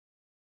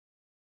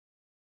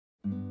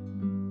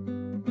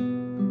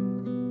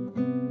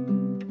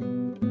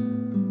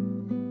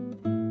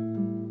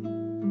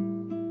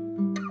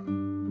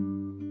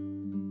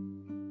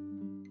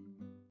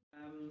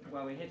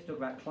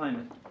about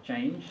climate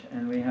change,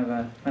 and we have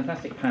a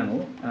fantastic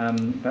panel,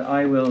 but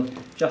I will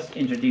just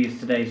introduce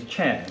today's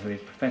chair, who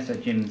is Professor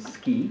Jim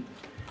Skee,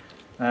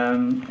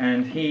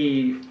 and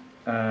he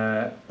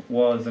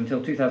was,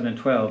 until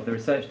 2012, the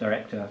research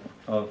director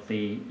of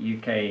the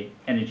UK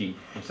Energy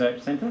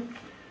Research Centre.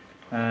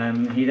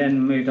 He then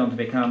moved on to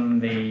become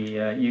the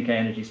UK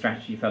Energy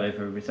Strategy Fellow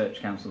for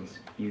Research Councils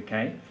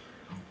UK,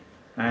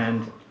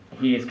 and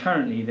he is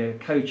currently the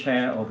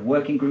co-chair of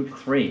Working Group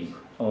 3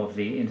 of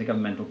the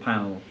Intergovernmental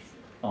Panel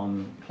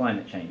on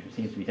Climate Change, which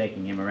seems to be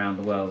taking him around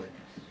the world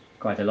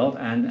quite a lot,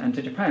 and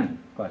to Japan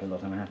quite a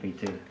lot, I'm happy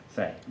to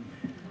say.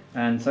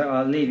 And so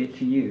I'll leave it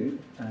to you,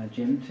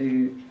 Jim,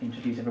 to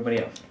introduce everybody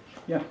else.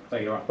 Yeah.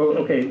 There you are. Oh,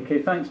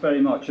 okay, thanks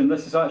very much. And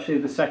this is actually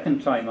the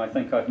second time I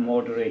think I've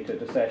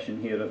moderated a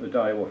session here at the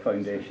Daiwa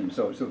Foundation,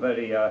 so it's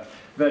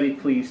very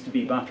pleased to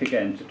be back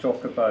again to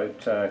talk about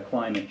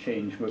climate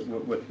change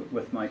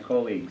with my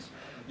colleagues.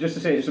 Just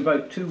to say, it's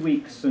about 2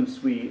 weeks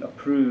since we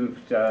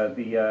approved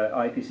the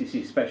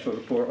IPCC special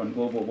report on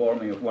global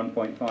warming of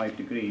 1.5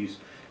 degrees.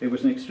 It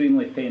was an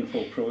extremely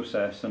painful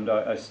process, and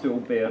I still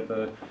bear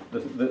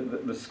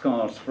the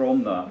scars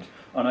from that.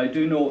 And I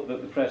do note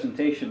that the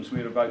presentations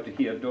we're about to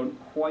hear don't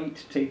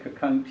quite take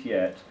account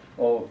yet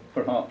of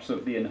perhaps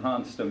of the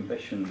enhanced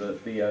ambition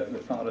that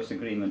the Paris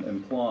Agreement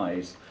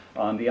implies,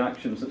 and the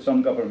actions that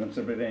some governments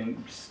are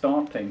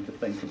starting to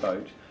think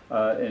about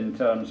in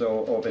terms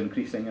of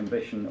increasing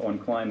ambition on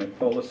climate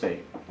policy.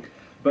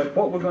 But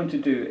what we're going to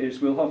do is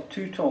we'll have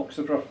two talks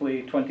of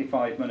roughly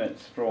 25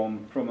 minutes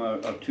from our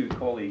two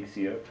colleagues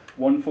here,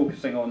 one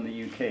focusing on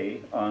the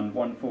UK and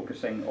one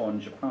focusing on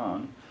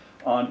Japan.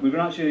 And we're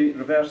going to actually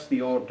reverse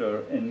the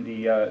order in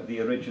the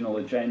original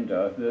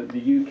agenda.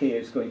 The UK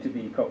is going to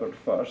be covered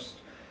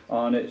first,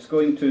 and it's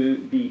going to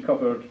be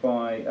covered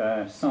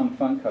by Sam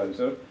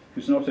Fankhauser,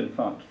 who's not in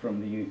fact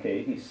from the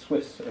UK. He's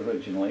Swiss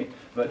originally,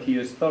 but he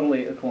is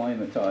thoroughly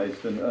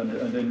acclimatised and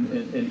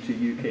into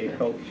UK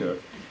culture.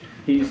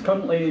 He's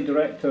currently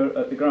director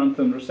at the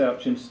Grantham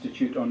Research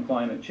Institute on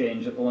Climate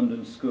Change at the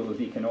London School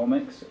of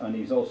Economics, and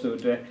he's also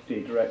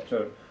deputy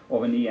director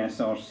of an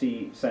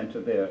ESRC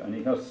centre there, and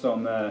he has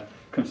some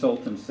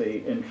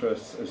consultancy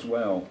interests as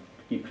well.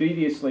 He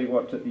previously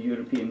worked at the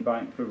European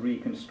Bank for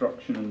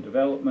Reconstruction and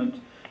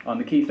Development, and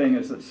the key thing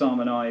is that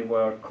Sam and I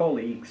were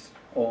colleagues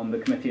on the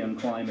Committee on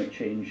Climate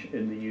Change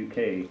in the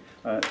UK.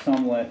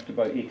 Sam left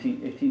about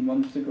 18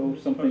 months ago,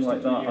 something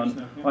like that, and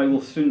now, yeah. I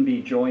will soon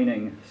be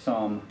joining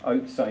Sam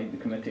outside the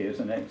committee as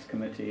an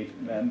ex-committee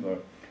member.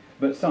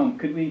 But Sam,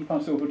 could we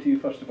pass over to you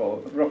first of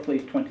all, roughly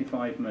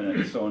 25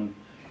 minutes on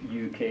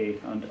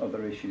UK and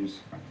other issues.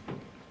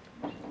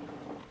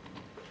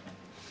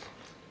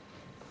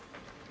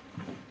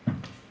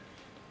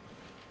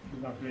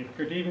 Lovely.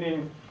 Good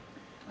evening.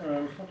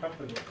 What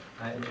happened?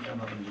 I'm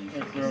not on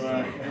the good.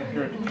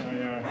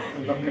 I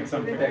look at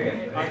something.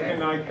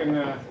 I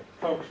can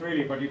talk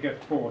freely, but you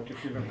get bored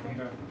if you look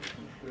at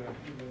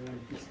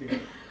the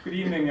screen. Good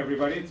evening,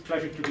 everybody. It's a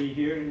pleasure to be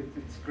here.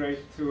 It's great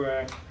to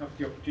have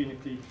the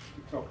opportunity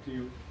to talk to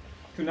you.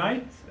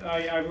 Tonight,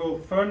 I will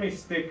firmly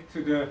stick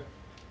to the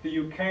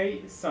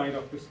UK side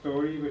of the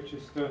story, which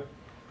is the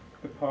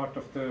part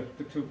of the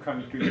two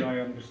countries I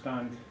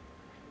understand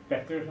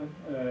better.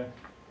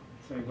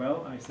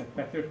 I said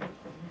better.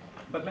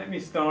 But let me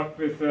start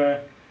with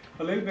a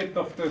little bit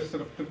of the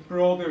sort of the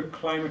broader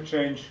climate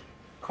change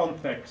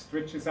context,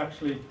 which is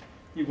actually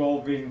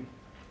evolving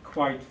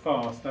quite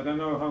fast. I don't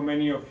know how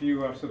many of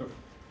you are sort of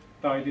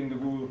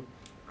dyed-in-the-wool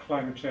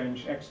climate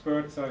change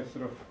experts. I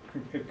sort of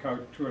can pick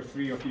out 2 or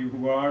 3 of you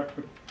who are,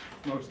 but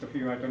most of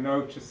you I don't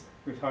know, just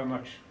with how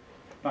much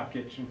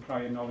baggage and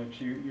prior knowledge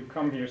you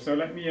come here. So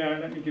let me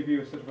give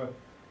you sort of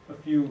a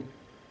few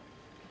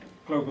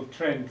global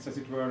trends, as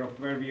it were, of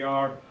where we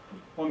are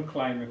on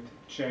climate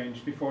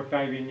change before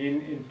diving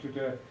into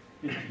the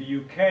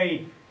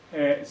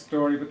UK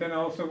story. But then I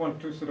also want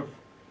to sort of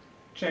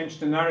change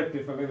the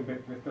narrative a little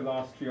bit with the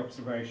last 3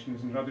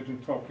 observations, and rather than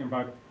talking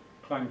about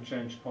climate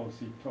change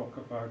policy, talk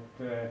about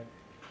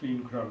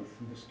clean growth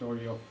and the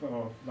story of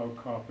low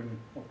carbon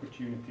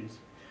opportunities.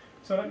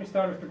 So let me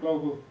start with the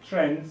global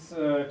trends.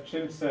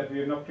 Jim said we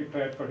are not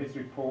prepared for his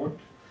report.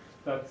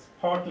 That's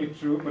partly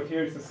true, but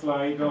here's a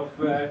slide of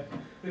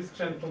this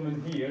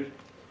gentleman here,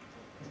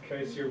 in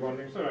case you're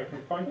wondering. Sorry, I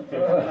can point to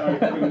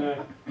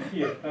him.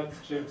 Here, that's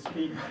Jim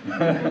Skee.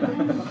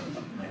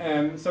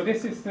 So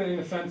this is, in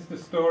a sense, the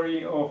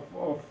story of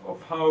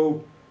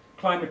how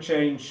climate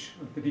change,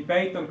 the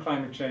debate on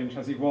climate change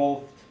has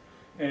evolved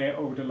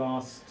over the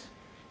last,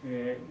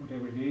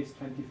 whatever it is,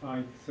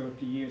 25,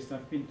 30 years.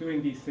 I've been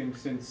doing these things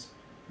since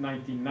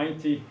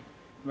 1990.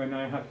 When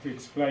I had to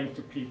explain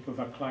to people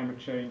that climate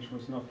change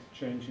was not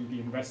changing the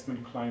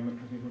investment climate,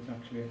 but it was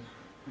actually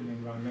an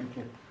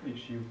environmental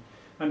issue.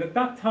 And at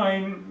that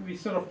time, we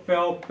sort of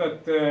felt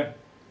that the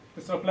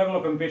sort of level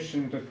of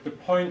ambition, the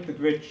point at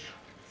which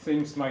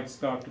things might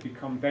start to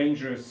become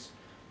dangerous,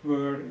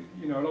 were,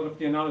 a lot of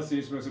the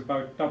analysis was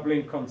about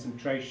doubling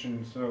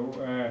concentration, so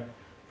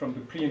from the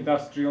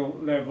pre-industrial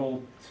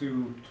level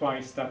to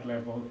twice that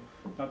level.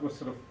 That was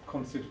sort of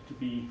considered to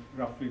be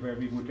roughly where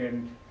we would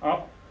end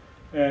up.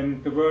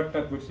 The word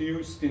that was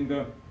used in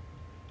the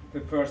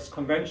first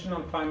convention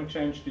on climate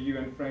change, the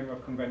UN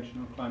Framework Convention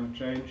on Climate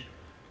Change,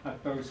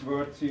 had those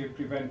words here: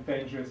 prevent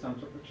dangerous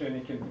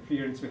anthropogenic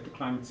interference with the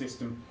climate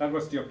system. That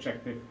was the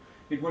objective.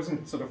 It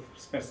wasn't sort of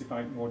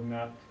specified more than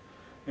that.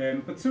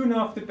 But soon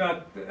after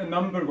that, a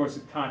number was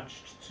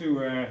attached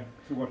to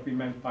what we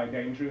meant by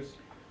dangerous,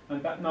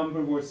 and that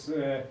number was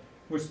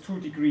 2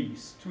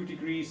 degrees. 2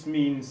 degrees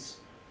means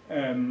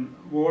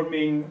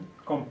warming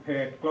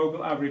compared,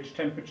 global average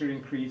temperature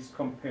increase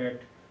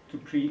compared to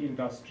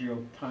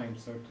pre-industrial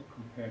times, so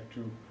compared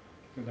to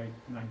the late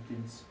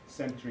 19th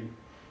century.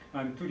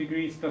 And 2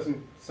 degrees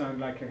doesn't sound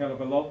like a hell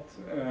of a lot,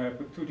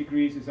 but 2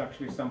 degrees is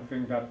actually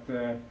something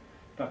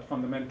that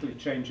fundamentally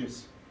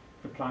changes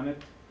the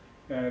planet.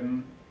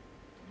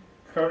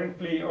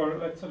 Currently, or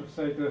let's sort of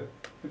say the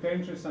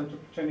dangerous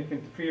anthropogenic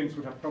interference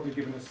would have probably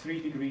given us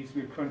 3 degrees.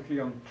 We're currently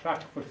on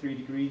track for 3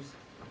 degrees.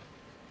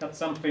 That's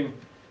something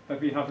that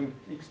we haven't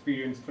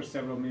experienced for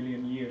several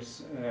million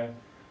years.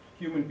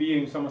 Human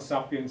beings, Homo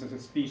sapiens as a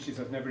species,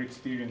 has never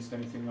experienced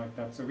anything like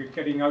that. So we're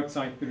getting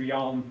outside the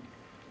realm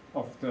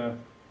of the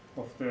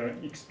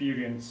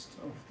experienced,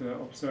 of the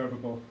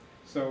observable.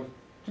 So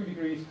 2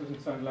 degrees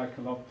doesn't sound like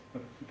a lot,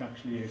 but it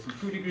actually is. And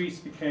 2 degrees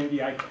became the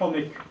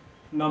iconic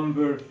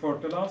number for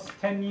the last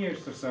 10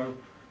 years or so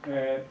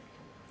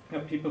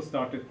that people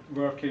started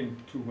working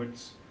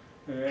towards.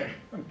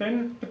 And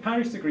then the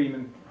Paris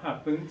Agreement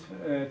happened,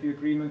 the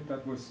agreement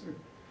that was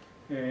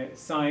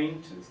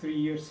signed 3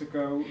 years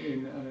ago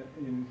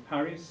in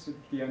Paris at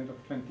the end of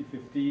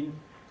 2015.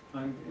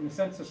 And in a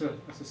sense, as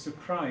a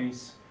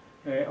surprise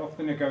of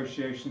the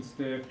negotiations,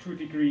 the 2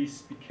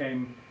 degrees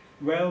became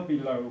well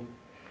below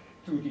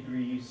 2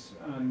 degrees,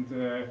 and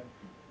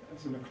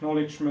as an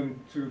acknowledgement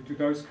to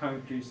those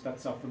countries that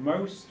suffer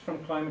most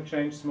from climate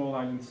change, small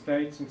island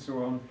states and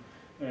so on,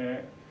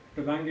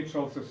 the language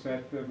also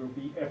said there will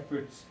be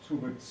efforts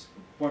towards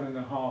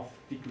 1.5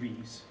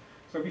 degrees.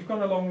 So we've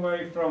gone a long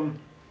way from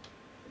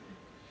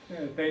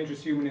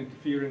dangerous human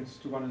interference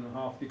to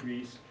 1.5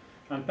 degrees.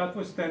 And that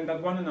was then,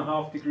 that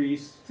 1.5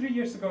 degrees, 3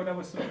 years ago, that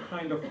was sort of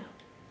kind of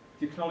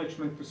the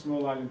acknowledgement to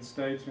small island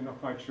states. We're not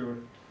quite sure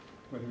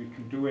whether we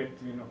can do it.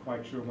 We're not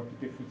quite sure what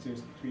the difference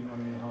is between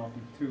 1.5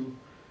 and 2.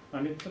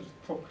 And it sort of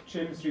took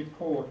Jim's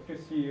report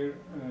this year,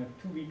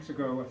 2 weeks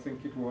ago, I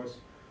think it was,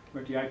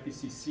 where the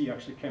IPCC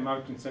actually came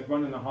out and said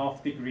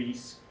 1.5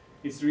 degrees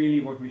is really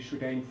what we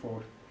should aim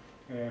for.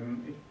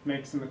 It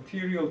makes a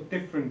material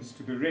difference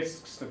to the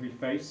risks that we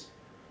face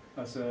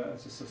as a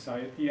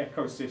society.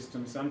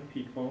 Ecosystems and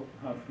people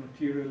have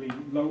materially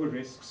lower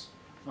risks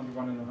under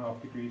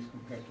 1.5 degrees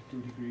compared to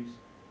 2 degrees.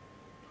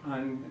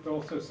 And it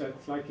also said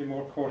slightly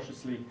more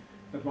cautiously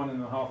that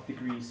 1.5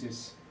 degrees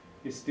is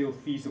still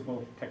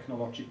feasible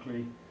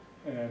technologically,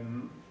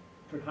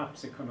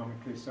 perhaps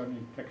economically,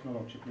 certainly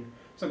technologically.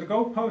 So the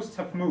goalposts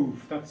have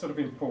moved. That's sort of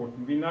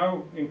important. We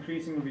now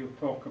increasingly will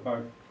talk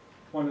about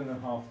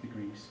 1.5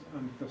 degrees,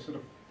 and the sort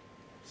of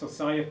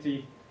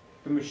society,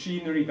 the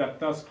machinery that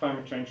does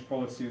climate change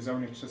policy is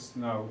only just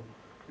now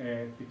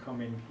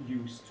becoming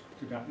used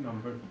to that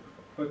number.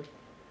 But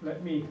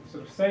let me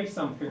sort of say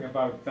something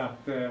about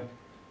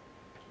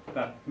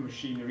that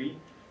machinery.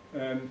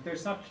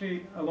 There's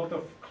actually a lot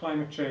of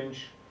climate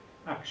change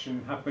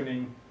action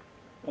happening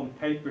on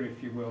paper,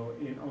 if you will,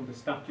 on the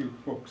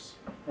statute books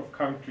of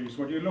countries.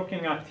 What you're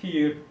looking at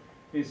here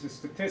is a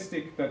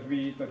statistic that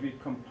we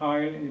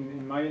compile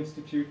in my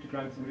institute, the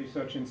Grantham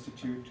Research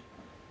Institute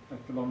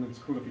at the London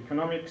School of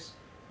Economics,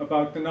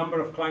 about the number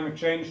of climate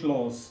change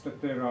laws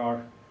that there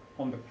are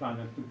on the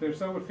planet. And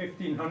there's over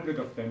 1,500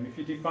 of them. If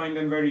you define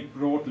them very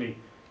broadly,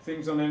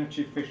 things on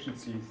energy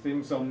efficiency,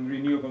 things on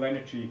renewable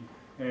energy,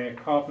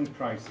 carbon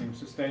pricing,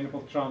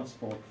 sustainable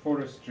transport,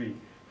 forestry,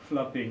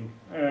 flooding.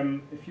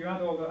 If you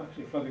add all that,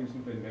 actually flooding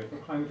isn't in there,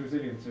 but climate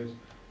resilience is.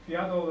 If you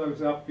add all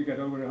those up, you get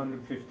over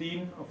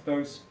 115 of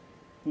those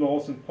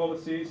laws and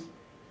policies.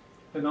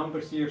 The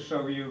numbers here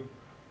show you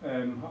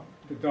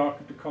the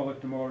darker the colour,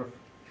 the more of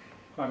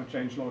climate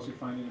change laws you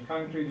find in the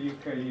country. The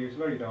UK here is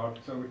very dark,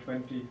 it's over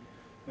 20.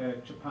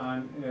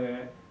 Japan,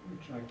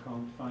 which I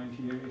can't find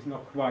here, is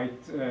not quite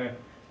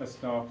as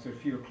dark. There are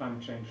fewer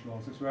climate change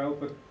laws as well,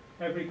 but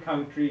every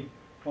country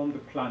on the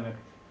planet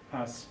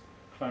has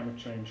climate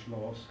change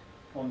laws.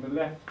 On the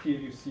left here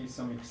you see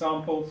some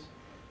examples.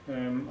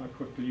 I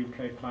put the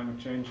UK Climate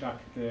Change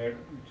Act there,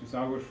 which is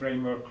our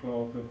framework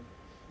law, the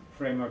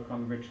framework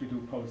on which we do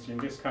policy in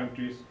this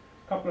country.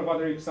 A couple of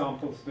other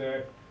examples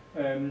there.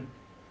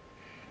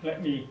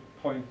 Let me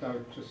point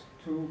out just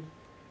two.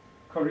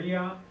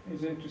 Korea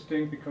is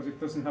interesting because it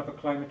doesn't have a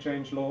climate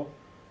change law.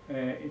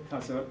 It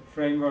has a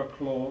framework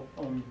law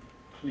on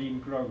clean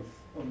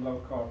growth, on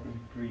low carbon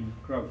green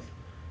growth.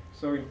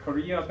 So in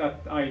Korea,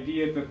 that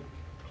idea that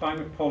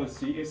climate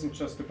policy isn't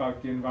just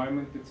about the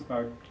environment, it's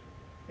about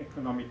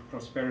economic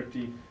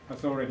prosperity,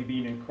 has already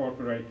been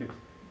incorporated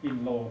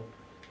in law.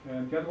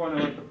 The other one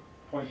I want to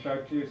point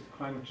out here is the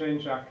Climate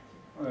Change Act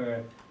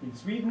in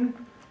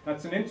Sweden.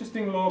 That's an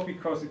interesting law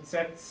because it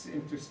sets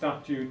into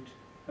statute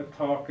a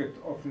target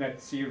of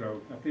net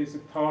zero. That is a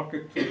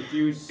target to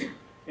reduce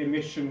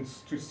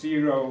emissions to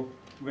zero,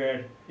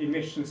 where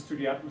emissions to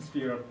the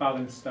atmosphere are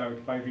balanced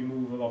out by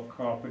removal of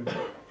carbon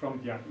from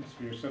the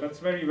atmosphere. So that's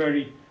very,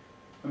 very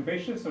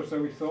ambitious, or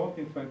so we thought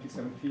in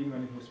 2017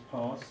 when it was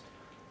passed.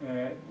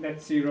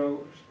 Net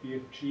zero should be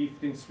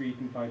achieved in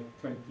Sweden by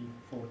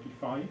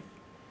 2045.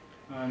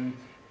 And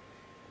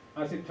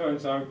as it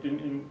turns out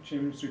in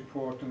Jim's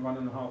report on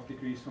 1.5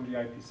 degrees from the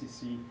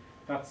IPCC,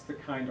 that's the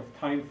kind of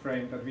time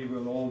frame that we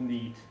will all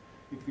need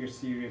if we're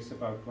serious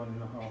about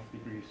 1.5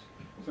 degrees.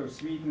 So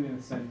Sweden, in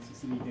a sense,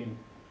 is leading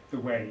the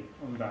way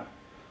on that.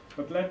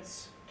 But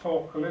let's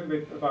talk a little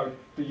bit about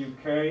the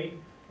UK.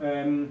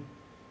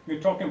 We're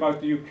talking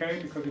about the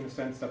UK because, in a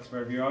sense, that's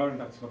where we are, and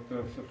that's what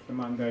the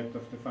mandate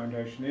of the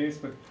foundation is.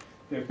 But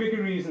there are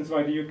bigger reasons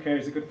why the UK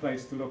is a good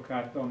place to look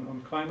at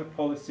on climate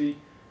policy.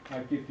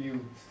 I'll give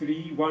you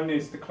three. One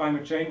is the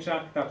Climate Change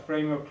Act, that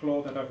framework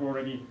law that I've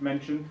already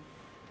mentioned,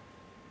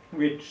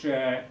 which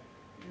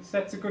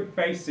sets a good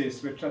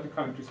basis which other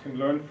countries can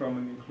learn from,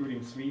 and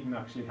including Sweden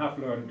actually have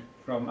learned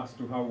from, as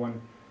to how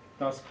one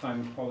does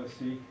climate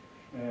policy.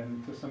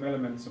 There's some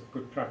elements of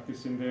good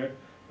practice in there.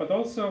 But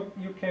also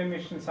UK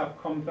emissions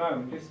have come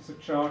down. This is a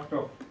chart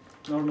of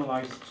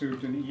normalized to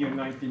the year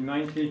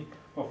 1990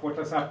 of what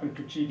has happened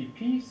to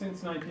GDP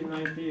since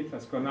 1990. It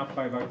has gone up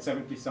by about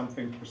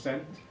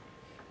 70-something%.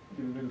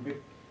 A little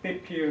bit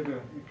dip here, the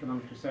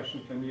economic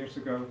recession 10 years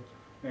ago.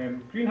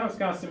 Greenhouse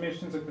gas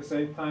emissions at the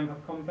same time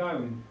have come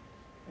down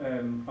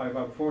by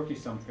about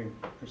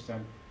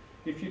 40-something%.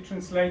 If you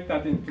translate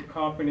that into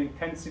carbon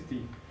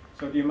intensity,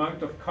 so the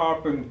amount of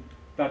carbon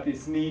that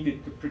is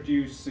needed to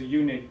produce a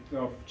unit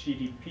of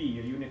GDP,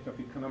 a unit of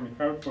economic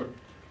output,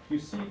 you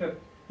see that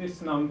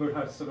this number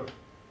has sort of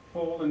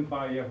fallen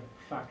by a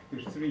factor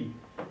 3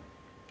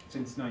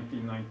 since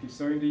 1990.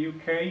 So in the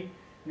UK,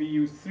 we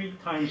use 3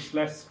 times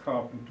less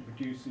carbon to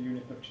produce a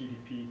unit of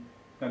GDP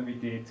than we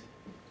did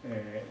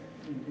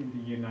in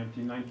the year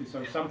 1990.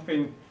 So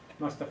something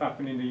must have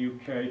happened in the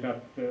UK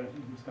that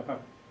must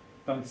have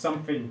done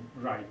something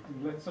right.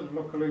 And let's sort of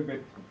look a little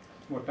bit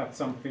what that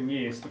something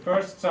is. The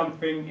first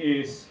something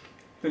is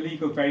the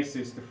legal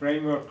basis, the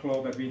framework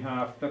law that we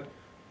have that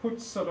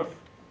puts sort of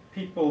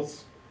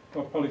people's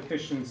or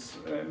politicians'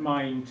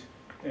 mind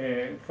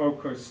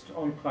focused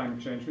on climate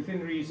change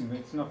within reason.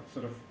 It's not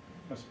sort of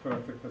as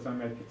perfect as I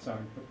make it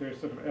sound, but there's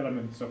sort of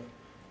elements of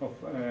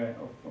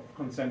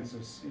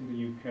consensus in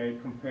the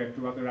UK compared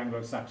to other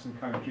Anglo-Saxon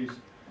countries.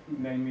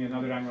 Name me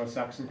another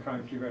Anglo-Saxon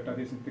country where that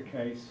isn't the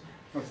case.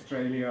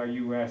 Australia,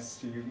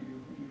 US, you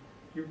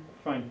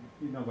fine,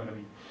 you know what I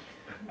mean.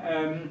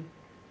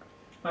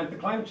 And the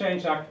Climate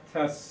Change Act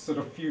has sort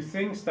of few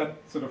things that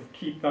sort of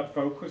keep that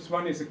focus.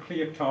 One is a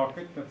clear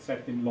target that's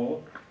set in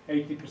law,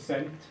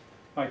 80%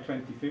 by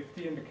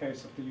 2050 in the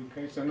case of the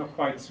UK, so not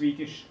quite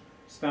Swedish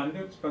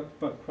standards, but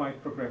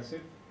quite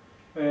progressive.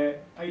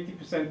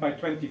 80% by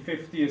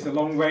 2050 is a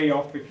long way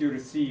off if you're a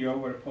CEO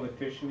or a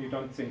politician. You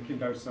don't think in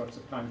those sorts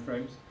of time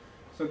frames.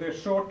 So there are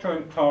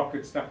short-term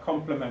targets that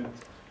complement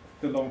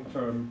the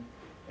long-term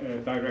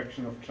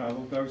direction of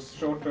travel. Those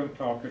short-term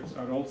targets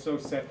are also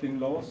set in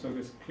law, so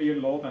there's clear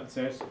law that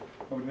says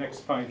over the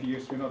next 5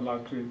 years we're not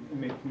allowed to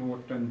emit more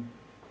than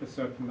a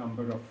certain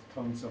number of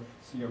tons of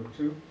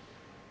CO2.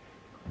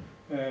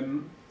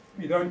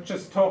 We don't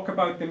just talk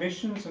about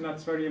emissions, and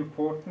that's very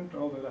important,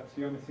 although that's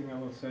the only thing I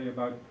will say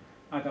about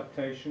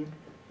adaptation.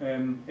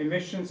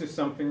 Emissions is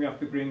something we have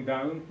to bring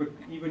down, but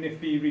even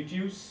if we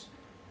reduce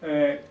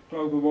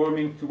global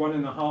warming to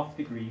 1.5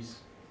 degrees,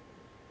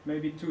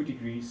 maybe 2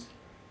 degrees,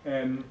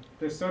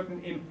 there's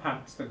certain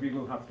impacts that we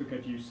will have to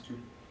get used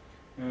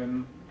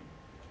to.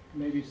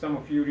 Maybe some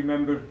of you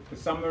remember the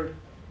summer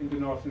in the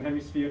Northern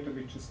Hemisphere that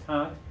we just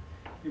had.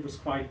 It was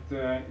quite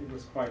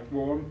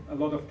warm. A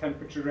lot of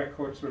temperature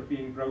records were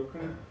being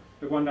broken.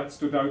 The one that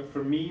stood out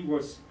for me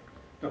was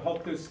the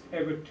hottest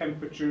ever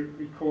temperature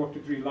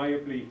recorded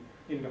reliably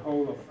in the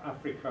whole of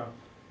Africa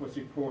was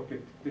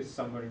reported this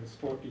summer. It was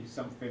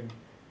 40-something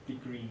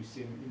degrees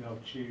in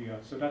Algeria.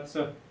 So that's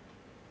a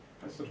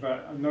sort of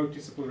a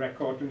noticeable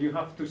record, and you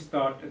have to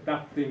start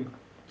adapting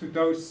to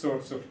those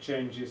sorts of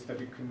changes that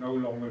we can no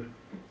longer,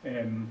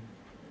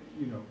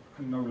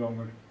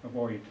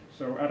 avoid.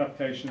 So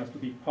adaptation has to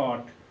be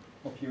part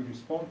of your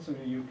response, and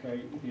in the UK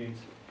it is.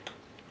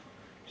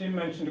 Jim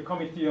mentioned the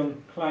Committee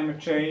on Climate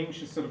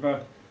Change. It's sort of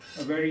a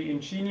very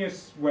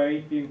ingenious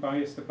way, being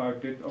biased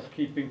about it, of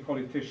keeping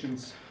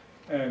politicians'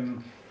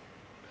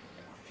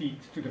 feet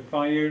to the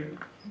fire,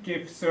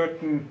 give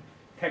certain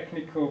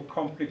technical,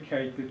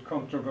 complicated,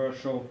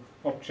 controversial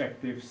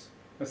objectives,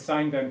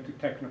 assign them to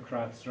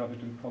technocrats rather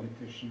than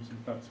politicians,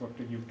 and that's what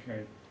the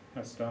UK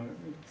has done.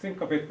 Think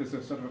of it as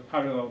a sort of a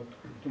parallel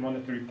to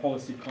Monetary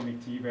Policy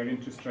Committee, where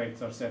interest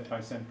rates are set by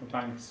central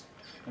banks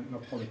and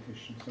not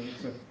politicians. So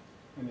it's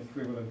an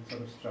equivalent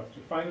sort of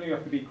structure. Finally, you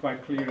have to be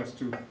quite clear as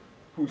to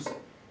who's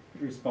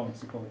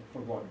responsible for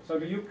what. So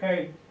the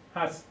UK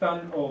has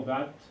done all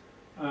that,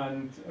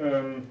 and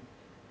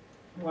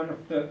one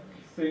of the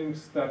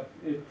things that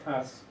it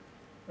has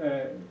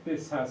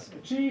this has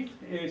achieved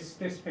is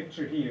this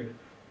picture here.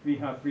 We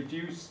have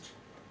reduced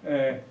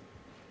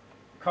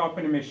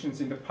carbon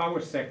emissions in the power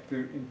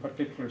sector in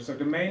particular. So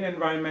the main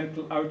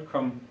environmental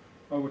outcome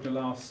over the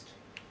last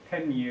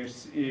 10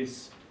 years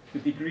is the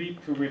degree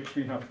to which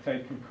we have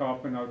taken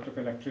carbon out of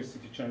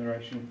electricity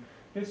generation.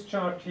 This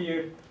chart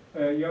here,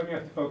 you only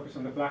have to focus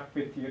on the black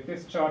bit here.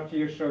 This chart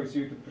here shows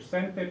you the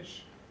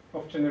percentage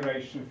of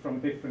generation from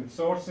different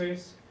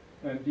sources,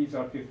 and these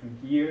are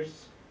different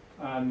years,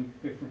 and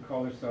different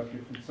colors are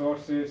different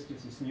sources.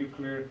 This is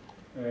nuclear,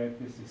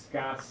 this is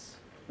gas.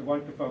 The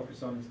one to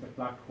focus on is the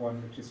black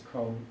one, which is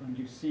coal. And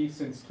you see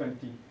since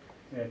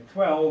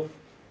 2012,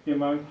 the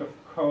amount of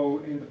coal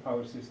in the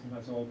power system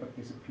has all but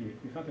disappeared.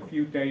 We've had a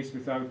few days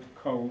without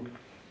coal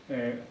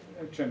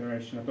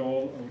generation at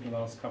all over the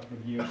last couple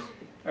of years.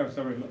 Oh,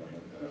 sorry,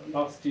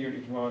 last year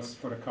it was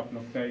for a couple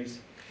of days.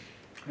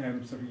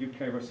 So the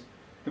UK was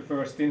the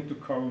first into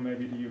coal,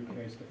 maybe the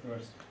UK is the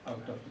first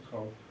out of the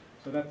coal.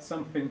 So that's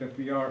something that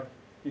we are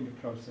in the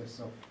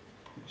process of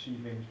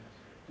achieving.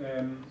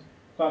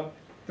 But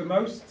the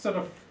most sort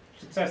of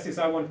successes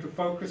I want to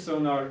focus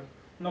on are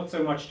not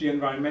so much the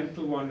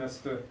environmental one as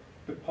the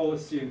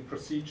policy and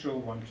procedural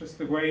one, just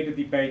the way the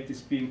debate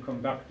is being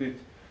conducted,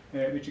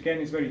 which again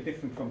is very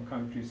different from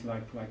countries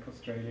like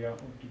Australia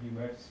or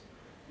the US.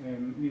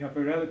 We have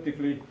a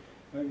relatively,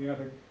 we had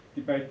a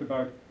debate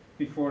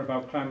before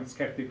about climate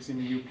skeptics in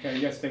the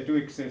UK. Yes, they do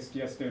exist.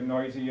 Yes, they're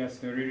noisy. Yes,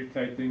 they're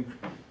irritating.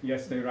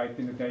 Yes, they write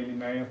in the Daily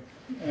Mail.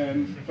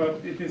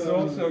 But it is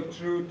also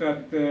true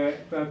that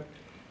the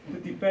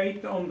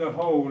debate on the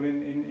whole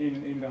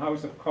in the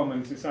House of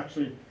Commons is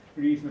actually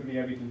reasonably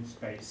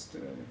evidence-based.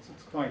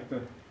 It's quite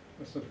a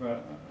sort of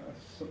a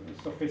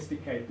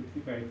sophisticated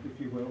debate, if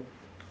you will.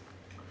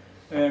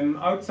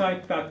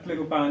 Outside that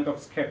little band of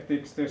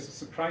skeptics, there's a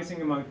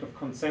surprising amount of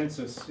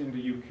consensus in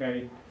the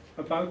UK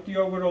about the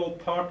overall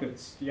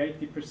targets, the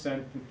 80%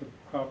 of the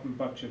carbon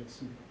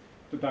budgets, and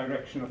the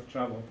direction of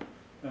travel.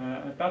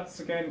 That's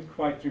again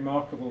quite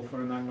remarkable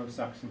for an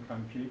Anglo-Saxon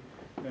country.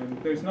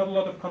 There's not a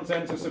lot of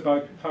consensus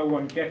about how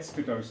one gets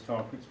to those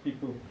targets.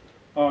 People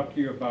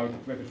argue about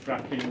whether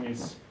fracking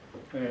is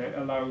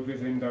allowed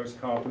within those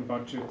carbon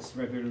budgets,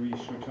 whether we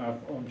should have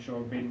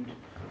onshore wind,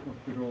 what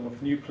the role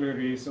of nuclear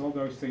is. All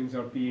those things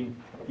are being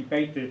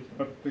debated,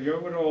 but the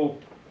overall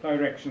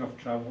direction of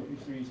travel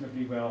is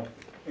reasonably well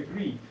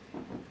agreed.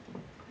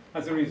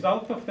 As a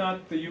result of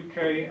that, the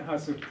UK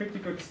has a pretty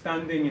good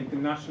standing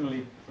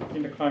internationally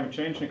in the climate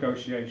change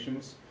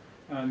negotiations,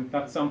 and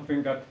that's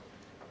something that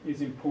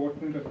is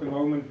important at the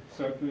moment.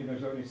 Certainly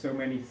there's only so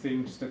many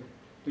things that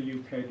the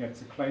UK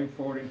gets acclaim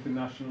for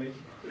internationally.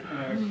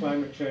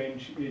 Climate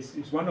change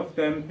is one of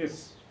them.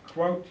 This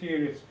quote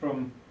here is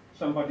from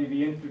somebody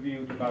we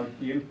interviewed about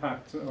the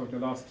impact over the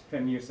last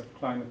 10 years of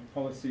climate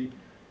policy.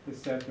 They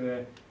said,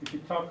 if you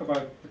talk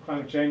about the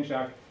Climate Change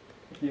Act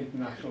at the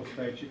international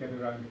stage, you get a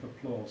round of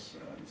applause.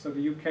 So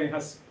the UK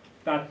has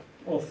that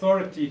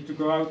authority to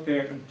go out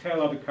there and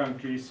tell other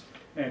countries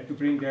to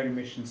bring their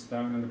emissions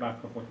down on the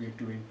back of what we're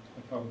doing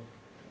at home.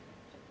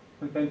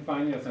 And then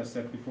finally, as I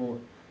said before,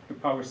 the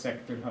power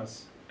sector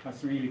has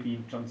really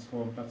been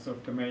transformed. That's sort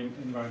of the main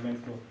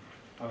environmental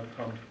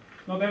outcome.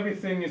 Not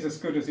everything is as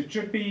good as it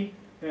should be.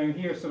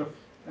 Here sort of,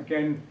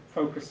 again,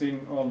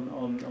 focusing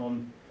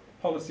on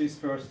policies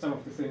first, some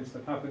of the things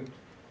that haven't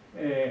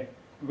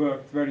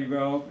worked very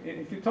well.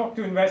 If you talk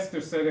to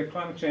investors, the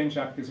Climate Change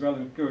Act is well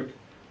and good,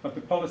 but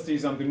the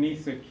policies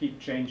underneath it keep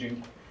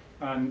changing.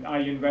 And I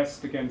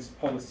invest against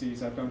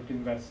policies, I don't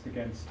invest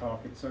against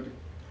targets. So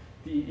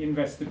the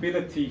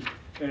investability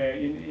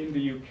in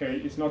the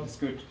UK is not as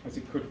good as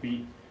it could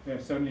be.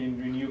 Certainly in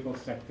renewable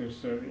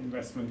sectors,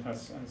 investment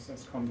has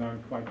come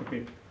down quite a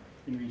bit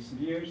in recent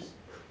years.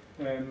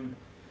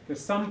 There's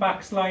some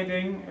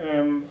backsliding,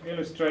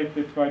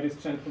 illustrated by this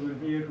gentleman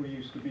here, who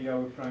used to be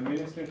our Prime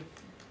Minister.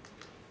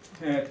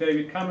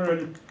 David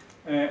Cameron,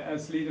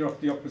 as leader of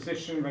the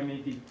opposition, when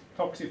he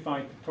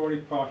detoxified the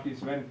Tory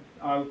parties, went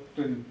out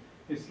and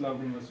his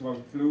slogan was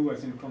 "Vote Blue,"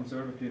 as in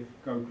Conservative,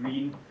 go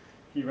green.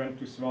 He went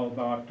to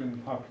Svalbard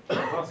and hugged a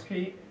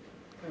husky.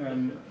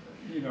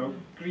 You know,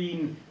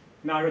 green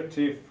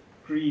narrative,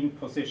 green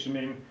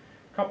positioning.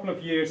 A couple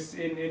of years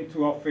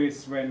into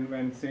office,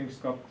 when things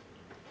got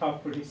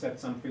tougher, he said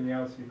something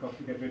else. We've got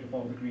to get rid of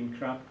all the green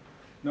crap.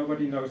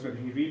 Nobody knows whether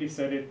he really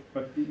said it,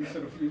 but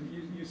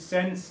you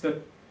sense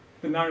that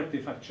the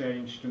narrative had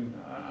changed,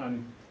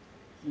 and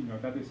you know,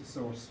 that is a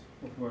source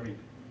of worry.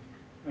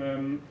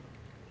 And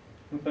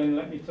then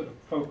let me sort of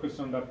focus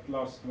on that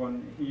last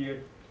one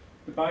here.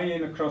 The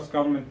buy-in across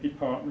government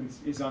departments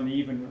is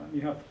uneven. We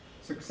have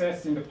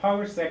success in the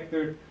power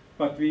sector,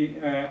 but we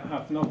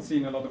have not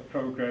seen a lot of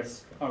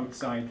progress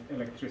outside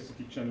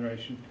electricity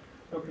generation.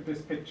 Look at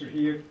this picture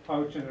here.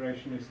 Power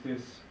generation is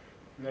this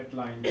red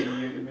line. The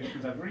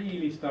emissions have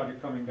really started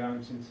coming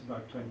down since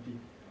about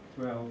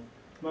 2012.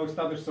 Most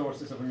other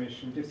sources of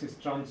emission, this is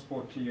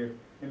transport here.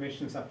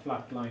 Emissions have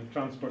flatlined.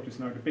 Transport is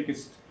now the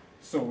biggest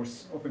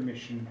source of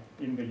emission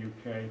in the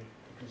UK,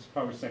 because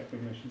power sector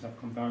emissions have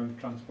come down,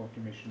 transport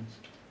emissions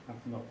have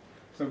not.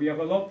 So we have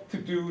a lot to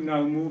do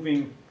now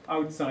moving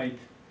outside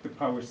the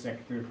power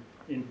sector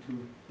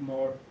into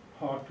more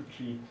hard to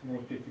treat,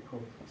 more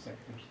difficult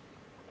sectors.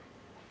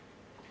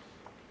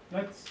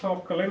 Let's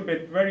talk a little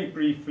bit very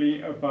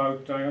briefly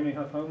about, I only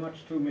have how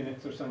much, 2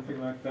 minutes or something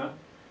like that.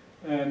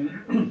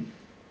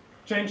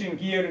 Changing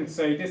gear and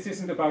say this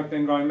isn't about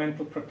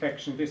environmental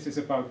protection, this is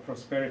about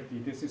prosperity,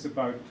 this is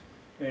about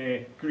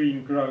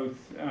green growth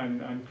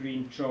and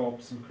green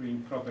jobs and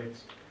green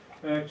profits.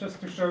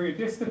 Just to show you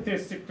this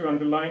statistic to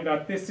underline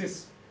that, this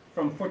is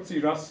from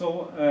FTSE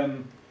Russell,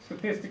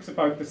 statistics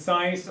about the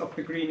size of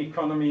the green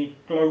economy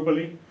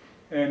globally,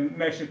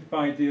 measured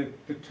by the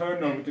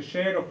turnover, the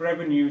share of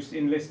revenues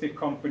in listed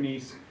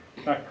companies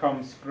that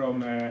comes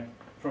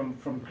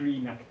from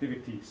green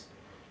activities.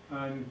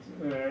 And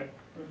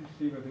let me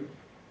see whether,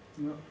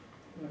 no,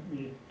 let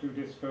me do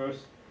this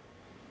first.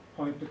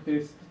 Point at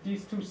this.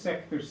 These two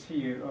sectors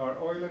here are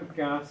oil and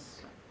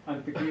gas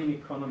and the green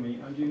economy,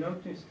 and you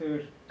notice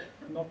they're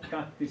not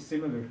that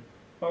dissimilar.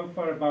 Both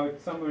are about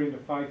somewhere in the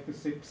 5 to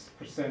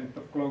 6%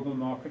 of global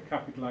market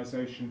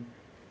capitalization.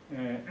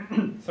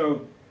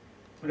 So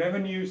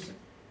revenues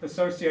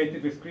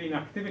associated with green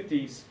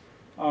activities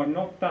are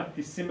not that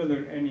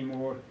dissimilar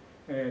anymore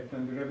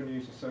than the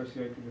revenues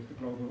associated with the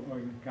global oil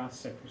and gas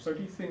sector. So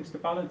these things, the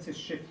balance is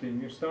shifting.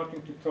 You're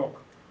starting to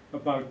talk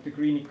about the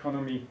green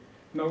economy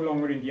no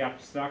longer in the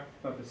abstract,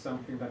 but as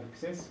something that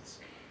exists.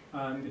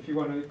 And if you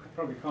want to,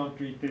 probably can't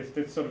read this,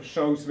 this sort of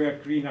shows where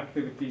green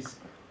activities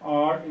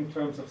are in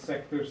terms of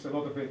sectors. A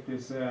lot of it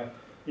is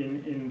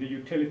in the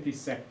utility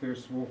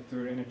sectors,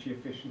 water, energy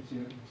efficiency,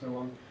 and so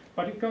on.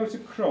 But it goes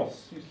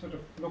across. You sort of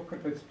look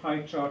at this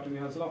pie chart and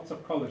it has lots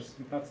of colors,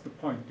 and that's the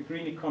point. The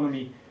green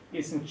economy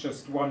isn't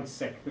just one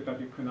sector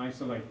that you can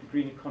isolate. The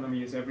green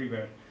economy is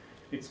everywhere.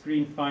 It's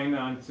green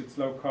finance, it's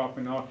low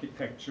carbon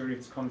architecture,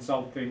 it's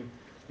consulting,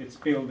 it's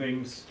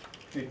buildings,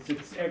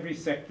 it's every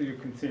sector you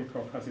can think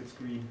of has its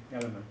green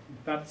element.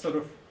 That's sort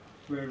of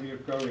where we are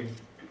going.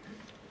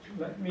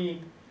 Let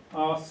me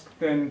ask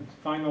then,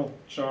 final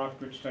chart,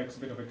 which takes a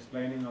bit of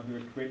explaining, I'll do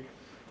it quick.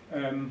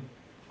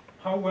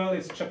 How well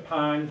is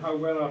Japan, how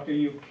well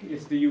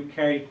is the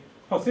UK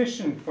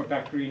positioned for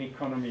that green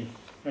economy?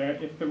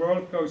 If the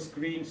world goes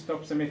green,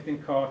 stops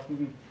emitting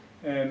carbon,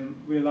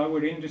 will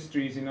our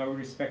industries in our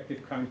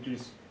respective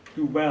countries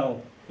do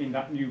well in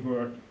that new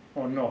world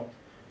or not?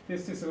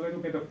 This is a little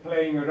bit of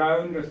playing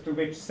around as to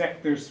which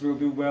sectors will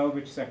do well,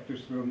 which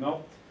sectors will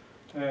not.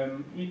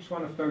 Each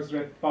one of those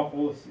red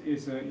bubbles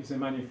is a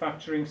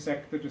manufacturing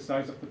sector. The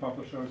size of the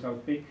bubble shows how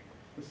big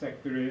the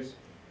sector is.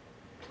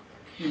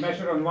 You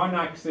measure on one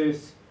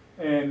axis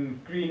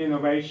green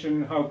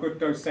innovation, how good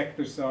those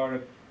sectors are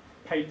at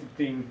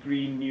patenting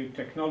green new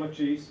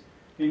technologies.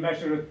 We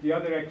measure at the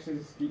other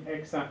axis, the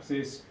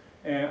x-axis,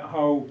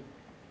 how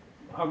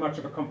much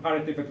of a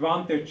comparative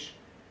advantage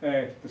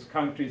those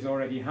countries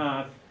already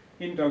have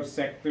in those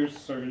sectors.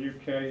 So the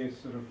UK is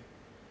sort of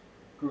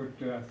good,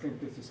 I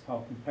think this is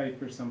pulp and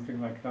paper,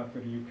 something like that,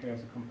 where the UK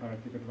has a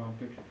comparative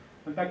advantage.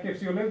 And that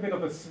gives you a little bit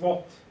of a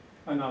SWOT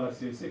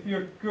analysis. If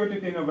you're good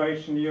at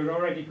innovation, you're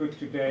already good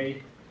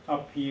today.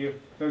 Up here,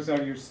 those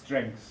are your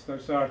strengths.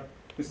 Those are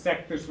the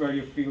sectors where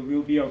you feel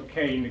will be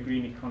okay in the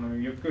green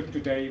economy. You're good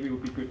today, we'll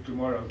be good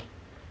tomorrow.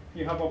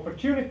 You have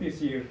opportunities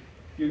here.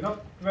 You're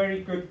not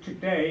very good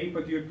today,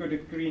 but you're good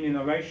at green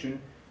innovation.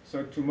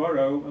 So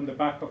tomorrow, on the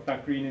back of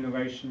that green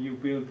innovation, you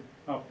build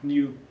up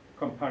new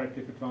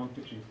comparative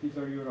advantages. These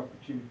are your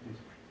opportunities.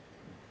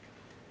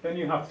 Then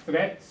you have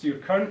threats. You're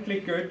currently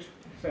good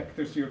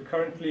sectors. You're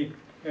currently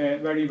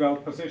very well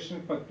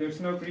positioned, but there's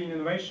no green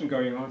innovation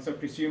going on. So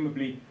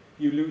presumably,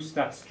 you lose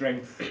that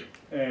strength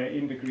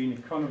in the green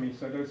economy.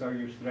 So those are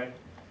your threats.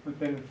 And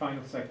then the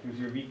final sector is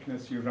your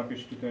weakness. You're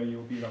rubbish today.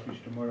 You'll be rubbish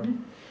tomorrow.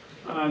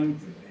 And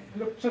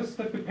look just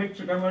at the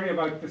picture. Don't worry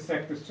about the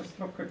sectors. Just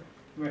look at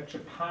where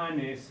Japan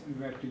is and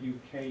where the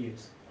UK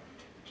is.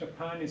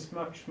 Japan is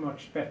much,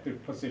 much better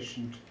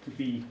positioned to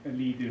be a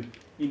leader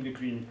in the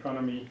green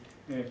economy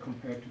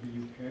compared to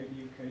the UK.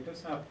 The UK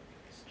does have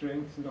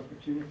strengths and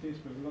opportunities,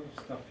 but a lot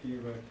of stuff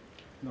here where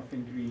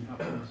nothing green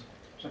happens.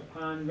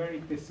 Japan, very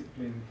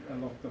disciplined, a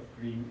lot of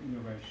green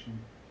innovation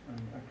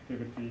and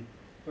activity.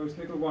 Those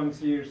little ones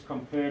here is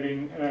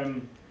comparing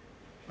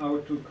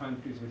our two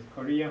countries with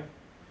Korea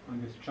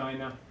and with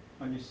China,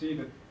 and you see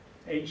that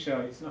Asia,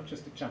 it's not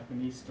just a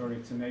Japanese story,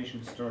 it's an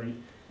Asian story.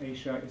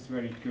 Asia is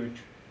very good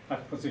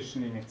at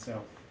positioning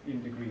itself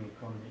in the green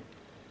economy.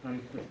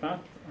 And with that,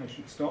 I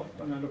should stop,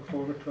 and I look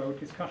forward to our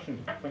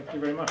discussion. Thank you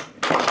very much.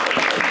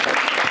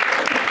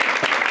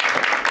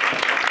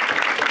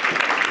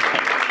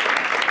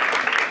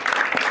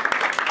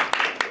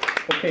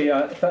 Okay,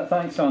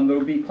 thanks, Anne. There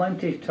will be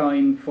plenty of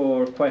time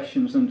for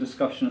questions and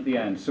discussion at the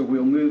end. So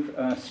we'll move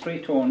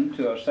straight on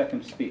to our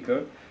second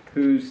speaker,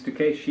 who's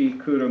Takeshi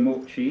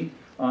Kuramochi,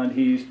 and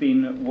he's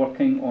been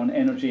working on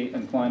energy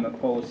and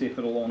climate policy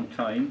for a long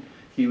time.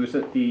 He was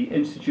at the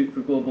Institute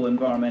for Global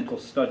Environmental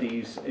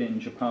Studies in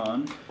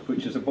Japan,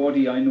 which is a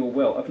body I know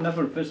well. I've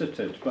never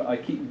visited, but I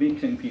keep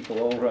meeting people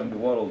all around the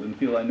world and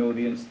feel I know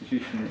the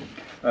institution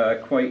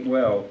quite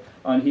well.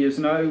 And he is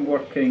now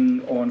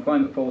working on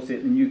climate policy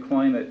at the New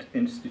Climate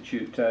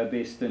Institute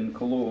based in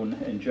Cologne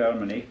in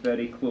Germany,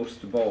 very close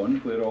to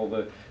Bonn, where all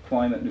the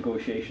climate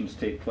negotiations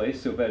take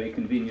place, so very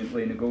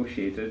conveniently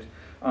negotiated.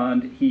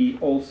 And he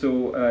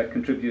also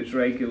contributes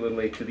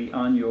regularly to the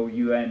annual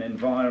UN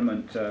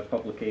Environment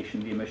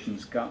publication, the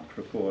Emissions Gap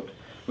Report,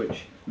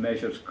 which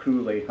measures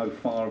cruelly how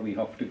far we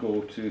have to go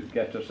to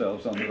get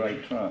ourselves on the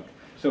right track.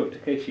 So,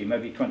 Takeshi,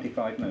 maybe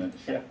 25 minutes.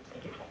 Yeah.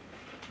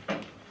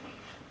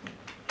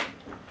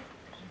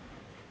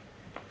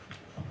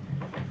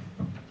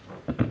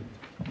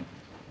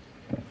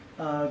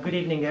 Good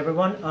evening,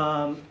 everyone.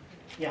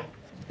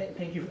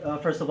 Thank you,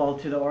 first of all,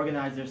 to the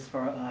organizers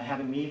for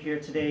having me here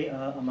today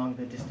among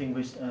the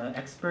distinguished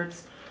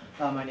experts.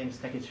 My name is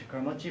Takeshi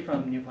Kuramochi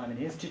from New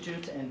Climate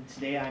Institute, and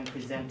today I'm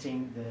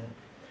presenting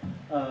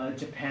the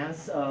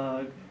Japan's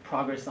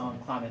progress on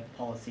climate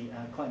policy,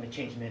 climate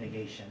change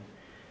mitigation.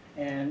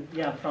 And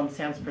yeah, from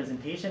Sam's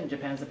presentation,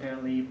 Japan's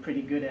apparently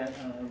pretty good at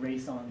a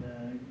race on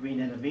the green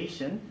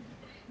innovation,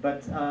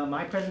 but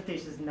my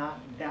presentation is not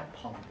that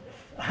positive.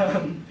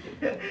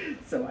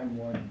 So I'm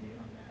warning you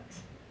on that.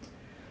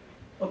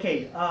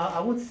 Okay, I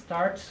would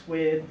start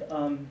with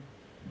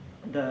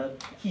the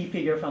key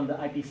figure from the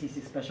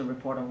IPCC special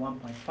report on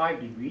 1.5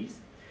 degrees.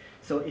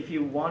 So if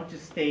you want to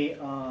stay,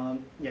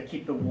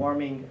 keep the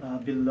warming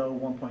below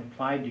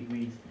 1.5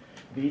 degrees,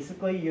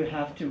 basically you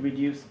have to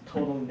reduce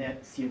total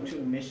net CO2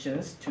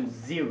 emissions to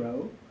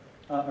 0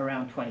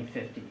 around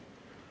 2050.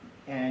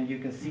 And you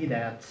can see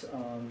that,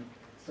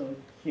 so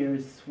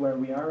here's where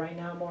we are right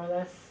now, more or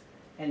less.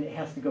 And it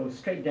has to go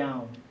straight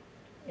down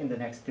in the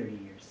next 30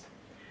 years.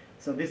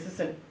 So this is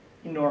an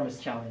enormous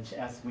challenge,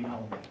 as we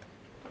all know.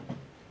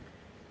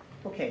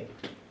 Okay,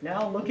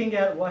 now looking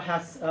at what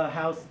has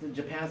how's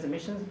Japan's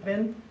emissions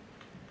been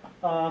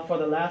for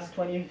the last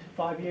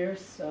 25 years,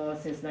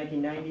 since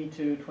 1990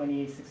 to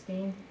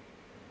 2016.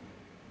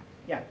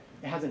 Yeah,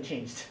 it hasn't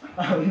changed.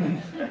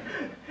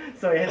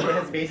 So it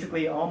has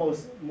basically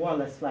almost more or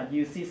less flat.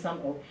 You see some,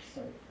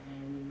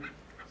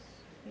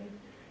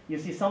 you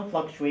see some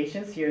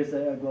fluctuations. Here's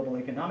a global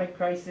economic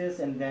crisis,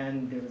 and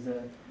then there was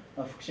a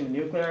Fukushima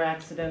nuclear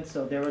accident,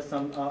 so there were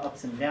some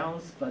ups and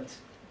downs, but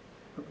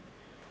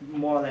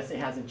more or less it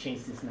hasn't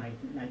changed since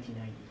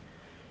 1990.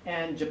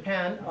 And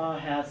Japan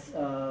has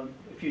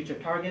future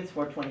targets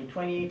for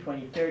 2020,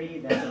 2030.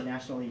 That's a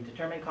nationally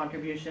determined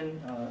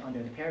contribution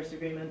under the Paris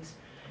Agreement,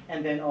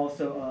 and then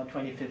also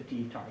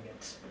 2050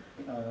 targets.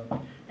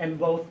 And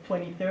both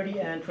 2030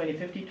 and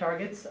 2050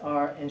 targets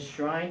are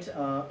enshrined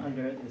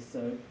under this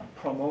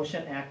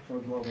Promotion Act for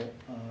Global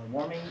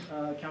Warming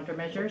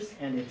Countermeasures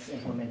and its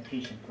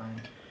implementation plan.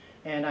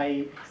 And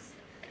I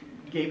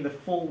gave the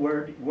full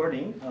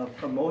wording of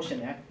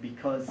Promotion Act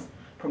because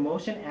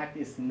Promotion Act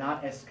is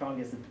not as strong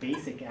as the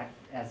Basic Act,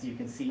 as you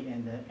can see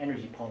in the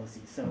energy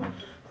policy. So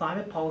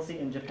climate policy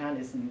in Japan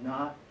is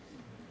not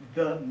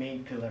the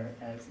main pillar,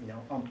 as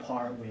on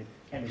par with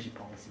energy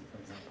policy, for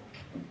example.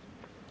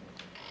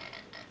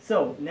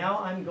 So now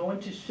I'm going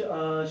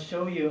to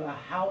show you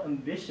how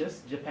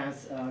ambitious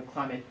Japan's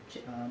climate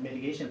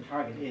mitigation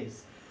target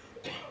is.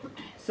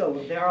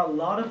 So there are a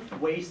lot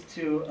of ways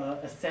to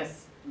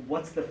assess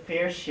what's the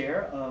fair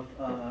share of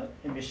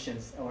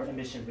emissions or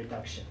emission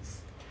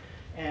reductions.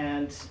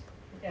 And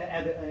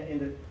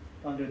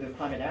under the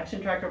Climate Action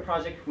Tracker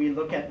project, we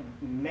look at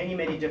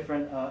many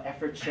different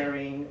effort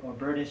sharing or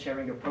burden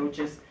sharing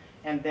approaches,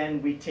 and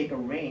then we take a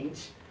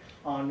range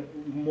on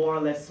more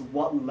or less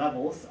what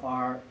levels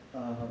are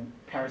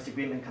Paris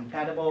Agreement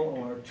compatible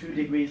or 2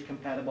 degrees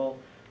compatible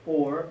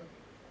or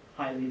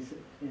highly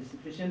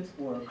insufficient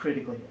or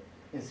critically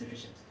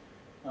insufficient.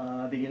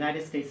 The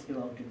United States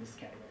belong to this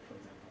category, for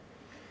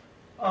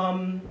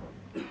example.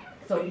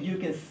 So you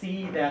can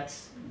see that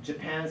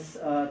Japan's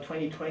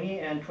 2020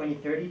 and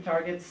 2030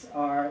 targets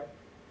are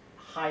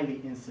highly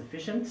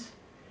insufficient,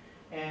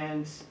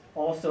 and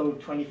also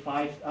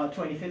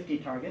 2050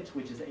 target,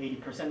 which is an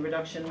 80%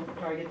 reduction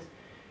target,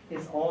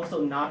 is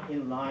also not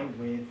in line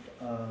with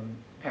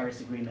Paris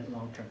Agreement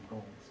long-term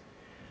goals.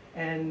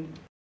 And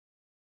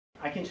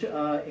I can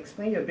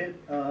explain you a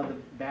bit the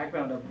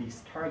background of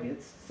these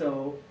targets.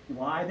 So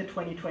why the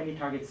 2020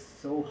 target is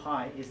so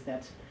high is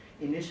that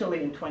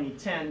initially in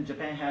 2010,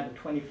 Japan had a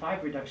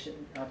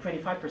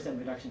 25%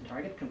 reduction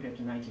target compared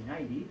to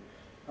 1990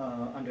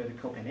 under the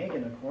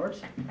Copenhagen Accord.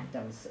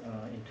 That was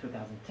in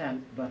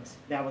 2010, but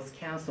that was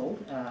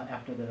canceled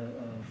after the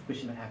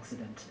Fukushima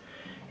accident.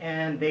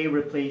 And they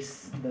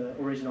replaced the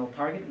original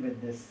target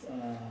with this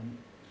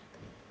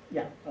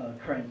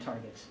current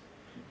target.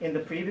 In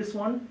the previous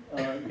one,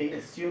 they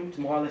assumed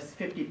more or less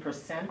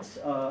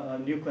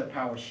 50% nuclear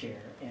power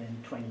share in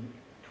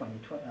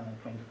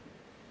 2020.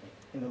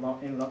 In the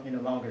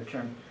longer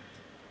term,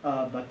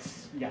 but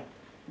yeah,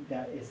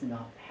 that is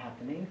not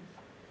happening.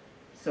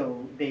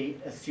 So they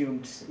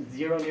assumed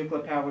 0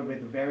 nuclear power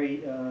with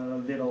very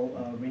little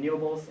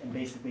renewables, and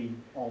basically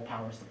all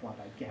power supplied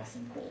by gas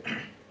and coal.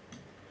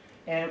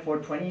 And for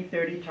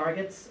 2030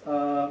 targets,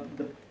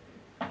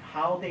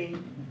 how they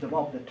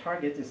developed the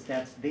target is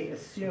that they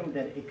assume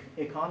that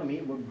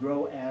economy will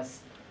grow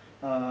as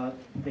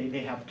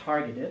they have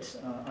targeted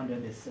under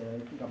this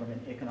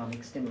government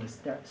economic stimulus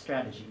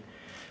strategy.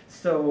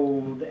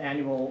 So the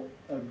annual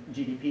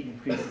GDP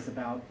increase is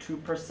about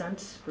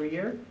 2% per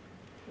year,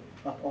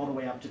 all the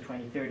way up to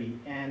 2030,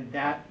 and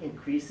that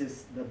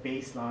increases the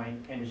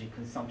baseline energy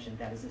consumption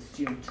that is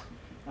assumed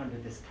under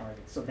this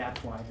target. So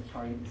that's why the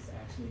target is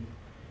actually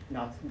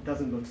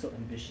doesn't look so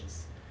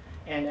ambitious.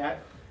 And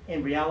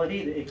in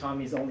reality, the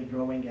economy is only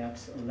growing at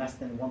less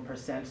than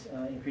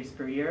 1% increase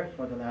per year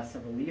for the last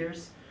several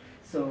years.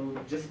 So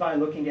just by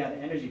looking at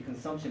energy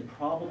consumption,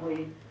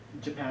 probably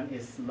Japan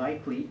is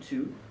likely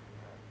to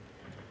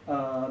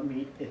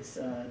meet its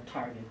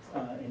target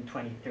in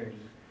 2030.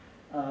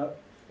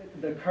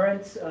 The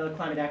current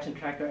climate action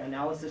tracker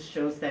analysis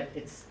shows that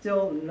it's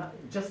still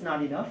just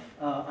not enough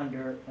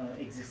under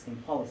existing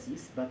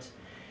policies, but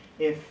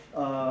if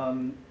there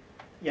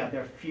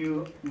are a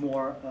few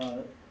more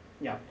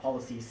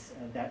policies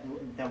that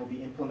will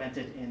be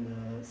implemented in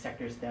the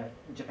sectors that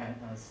Japan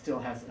still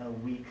has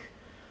weak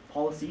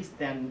policies,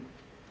 then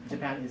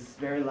Japan is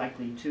very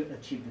likely to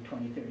achieve the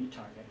 2030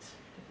 target.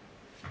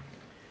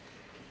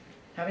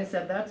 Having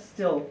said that,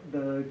 still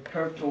the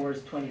curve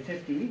towards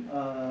 2050,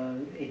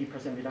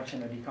 80%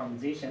 reduction or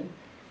decarbonization,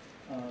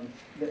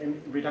 the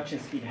reduction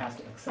speed has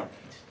to accelerate.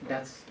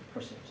 That's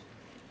for certain.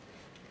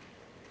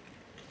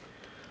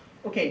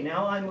 Okay,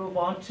 now I move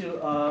on to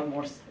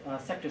more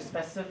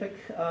sector-specific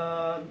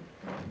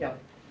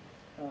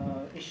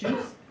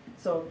issues.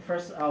 So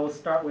first, I will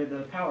start with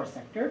the power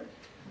sector.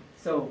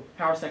 So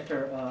power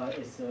sector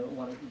is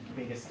one of the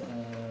biggest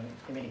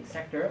emitting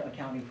sector,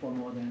 accounting for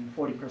more than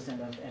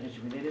 40% of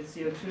energy-related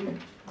CO2.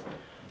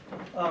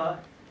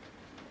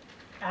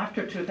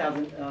 After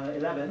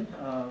 2011,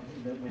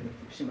 with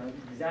the Fukushima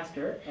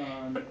disaster,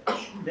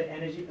 the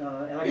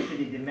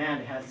electricity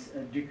demand has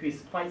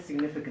decreased quite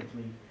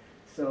significantly.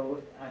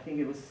 So I think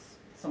it was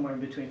somewhere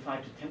between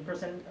 5 to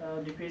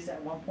 10% decrease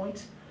at one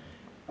point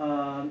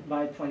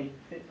by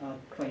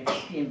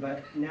 2015,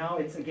 but now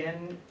it's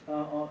again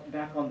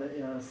back on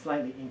the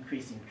slightly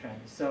increasing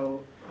trend.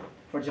 So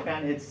for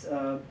Japan, it's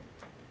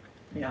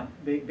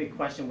big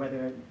question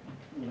whether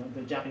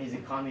the Japanese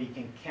economy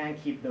can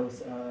keep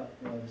those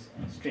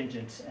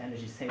stringent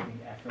energy saving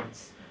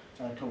efforts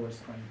towards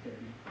 2030.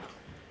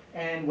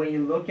 And when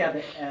you look at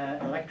the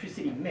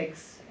electricity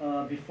mix,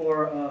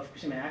 before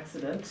Fukushima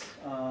accident,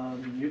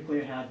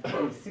 nuclear had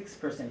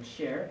 26%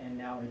 share, and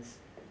now it's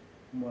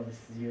more or less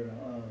zero,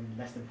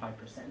 less than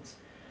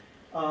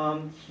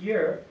 5%.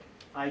 Here,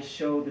 I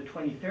show the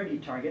 2030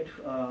 target,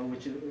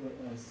 which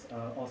was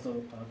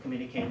also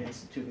communicated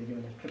to the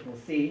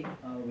UNFCCC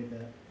with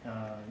the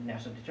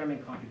National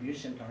Determined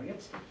Contribution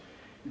target.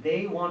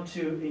 They want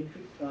to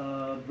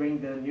bring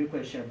the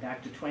nuclear share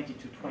back to 20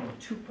 to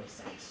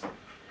 22%.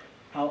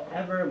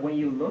 However, when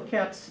you look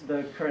at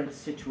the current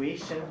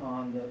situation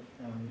on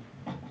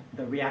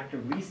the reactor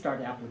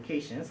restart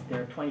applications,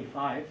 there are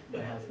 25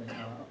 that has been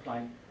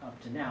applied up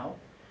to now.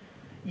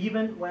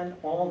 Even when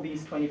all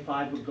these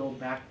 25 would go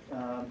back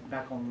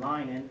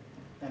online,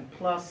 and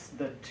plus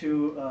the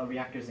 2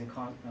 reactors in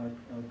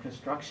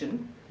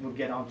construction will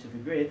get onto the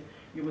grid,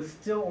 you will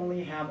still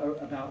only have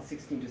about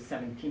 16 to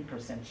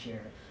 17%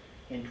 share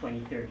in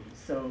 2030.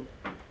 So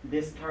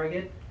this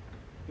target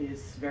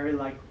is very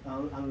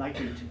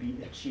unlikely to be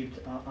achieved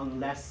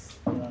unless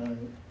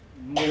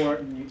more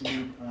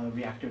new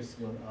reactors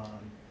will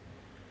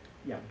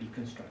be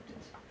constructed.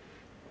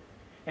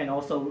 And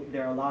also,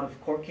 there are a lot of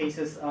court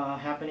cases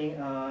happening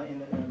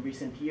in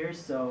recent years,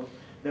 so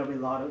there'll be a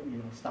lot of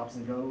stops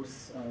and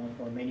goes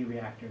for many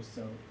reactors.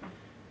 So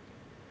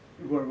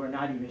we're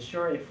not even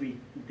sure if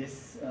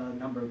this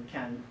number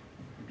can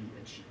be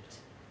achieved.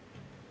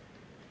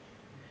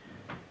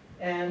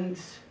 And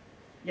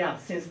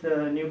since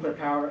the nuclear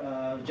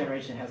power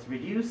generation has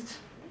reduced,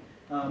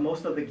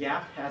 most of the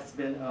gap has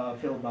been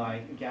filled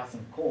by gas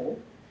and coal.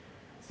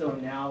 So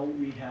now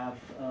we have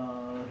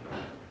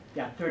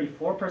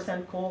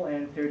 34% coal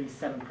and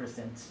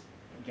 37%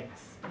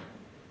 gas.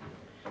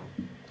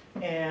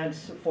 And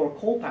for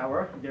coal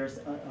power, there's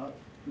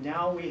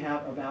now we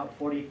have about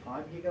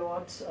 45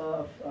 gigawatts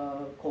of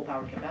coal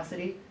power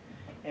capacity,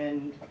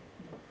 and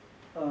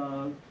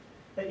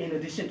in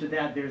addition to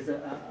that, there's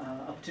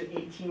up to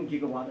 18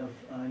 gigawatt of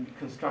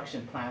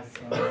construction plants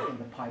in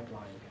the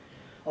pipeline.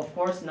 Of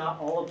course, not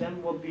all of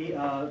them will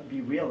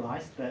be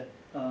realized, but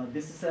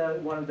this is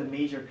one of the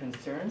major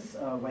concerns,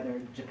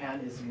 whether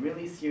Japan is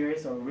really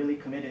serious or really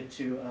committed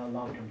to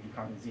long-term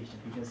decarbonization.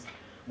 Because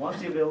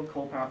once you build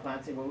coal power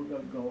plants, it will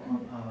go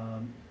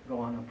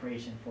on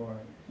operation for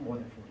more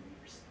than 40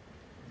 years.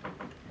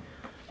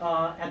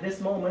 At this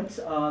moment,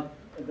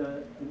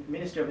 the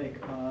Ministry of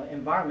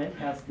Environment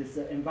has this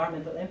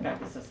environmental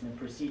impact assessment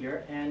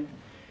procedure, and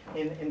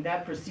in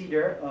that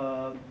procedure,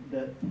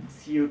 the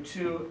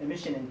CO2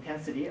 emission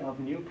intensity of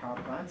new power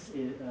plants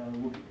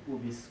will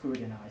be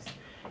scrutinized.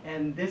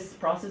 And this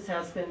process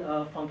has been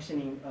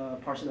functioning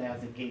partially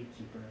as a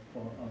gatekeeper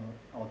for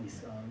all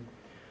these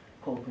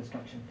coal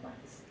construction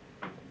plants.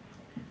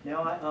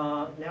 Now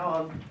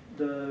on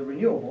the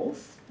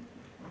renewables.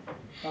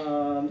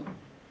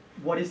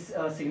 What is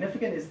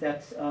significant is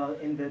that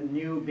in the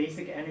new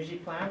basic energy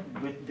plan,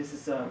 this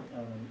is a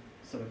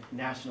sort of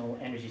national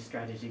energy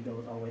strategy,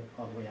 goes all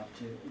the way up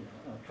to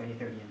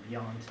 2030 and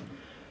beyond.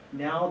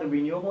 Now the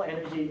renewable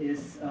energy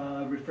is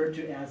referred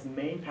to as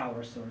main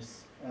power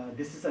source.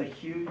 This is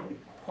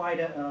quite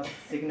a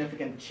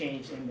significant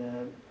change in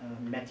the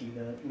METI,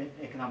 the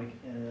Economic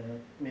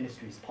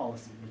Ministry's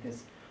policy,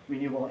 because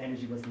renewable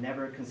energy was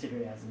never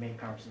considered as a main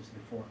power source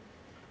before,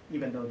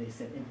 even though they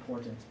said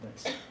important,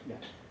 but yeah,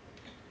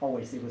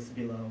 always it was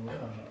below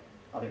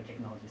other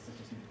technologies such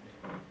as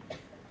nuclear.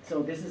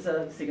 So this is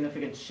a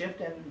significant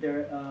shift in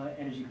their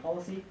energy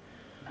policy.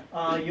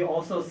 You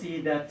also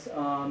see that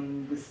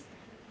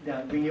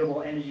that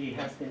renewable energy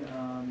has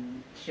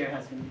been share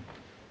has been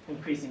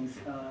increasing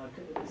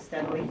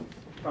steadily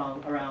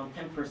from around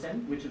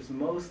 10%, which was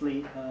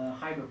mostly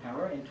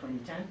hydropower in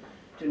 2010,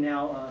 to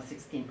now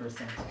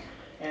 16%.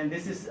 And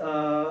this is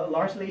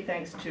largely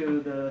thanks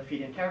to the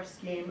feed-in tariff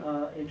scheme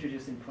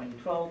introduced in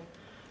 2012.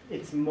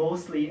 It's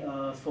mostly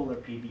solar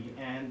PV,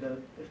 and the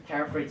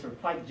tariff rates are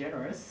quite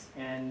generous,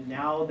 and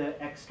now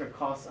the extra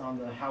cost on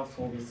the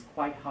household is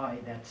quite high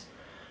that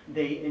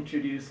they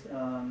introduced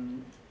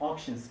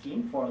auction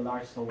scheme for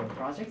large solar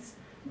projects,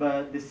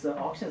 but this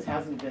auctions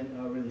hasn't been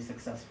really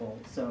successful,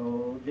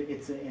 so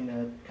it's in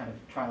a kind of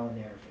trial and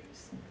error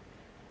phase.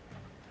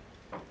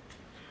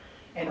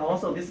 And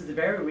also, this is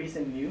very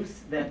recent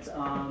news that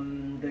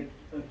the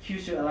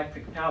Kyushu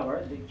Electric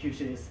Power, the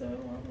Kyushu is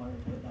one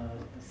of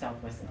the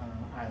southwest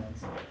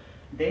islands,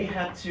 they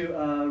had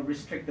to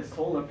restrict the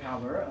solar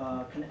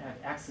power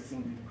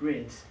accessing the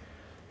grid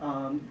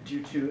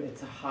due to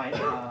its high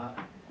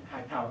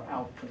power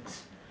output.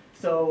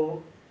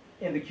 So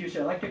in the Kyushu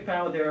Electric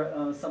Power, there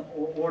are some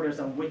orders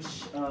on which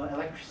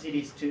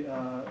electricities to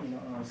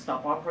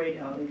stop operate,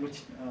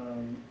 which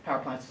power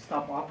plants to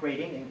stop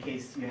operating in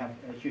case you have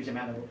a huge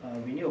amount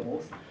of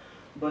renewables.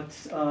 But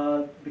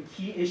the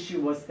key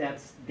issue was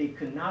that they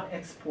could not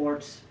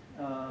export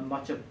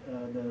much of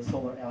the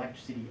solar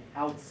electricity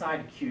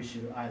outside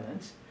Kyushu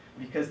Island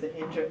because the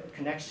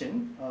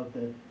interconnection of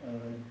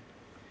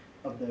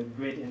the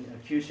grid in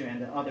Kyushu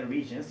and the other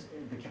regions,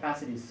 the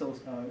capacity is so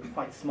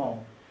quite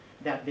small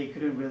that they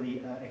couldn't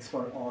really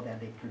export all that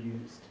they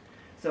produced.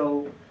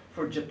 So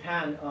for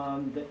Japan,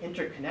 the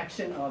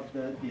interconnection of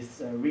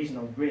these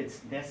regional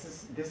grids,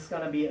 this is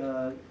going to be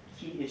a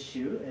key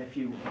issue if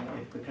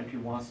the country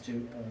wants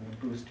to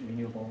boost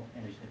renewable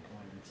energy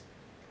deployment.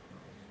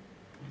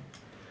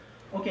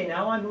 Okay,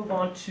 now I move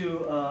on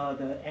to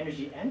the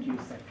energy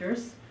end-use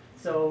sectors.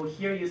 So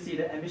here you see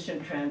the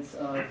emission trends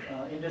of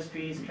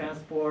industries,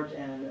 transport,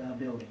 and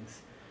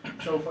buildings.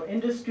 So for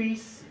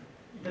industries,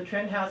 the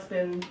trend has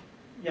been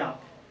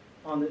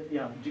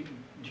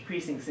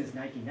decreasing since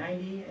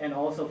 1990, and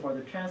also for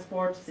the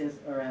transport since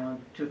around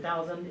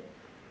 2000,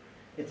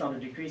 it's on a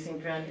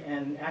decreasing trend.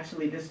 And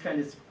actually, this trend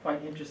is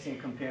quite interesting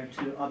compared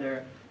to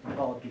other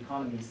developed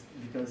economies,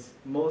 because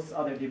most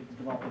other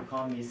developed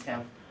economies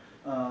have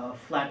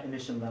flat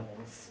emission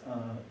levels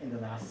in the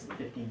last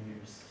 15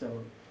 years.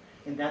 So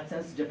in that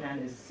sense, Japan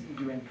is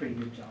doing a pretty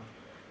good job.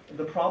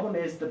 The problem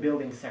is the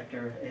building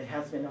sector. It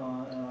has been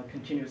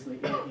continuously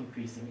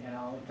increasing, and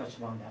I'll touch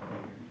upon that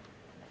later.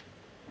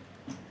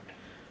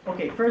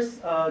 Okay,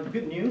 first,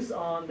 good news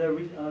on the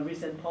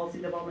recent policy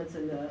developments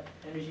in the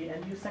energy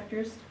end-use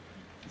sectors.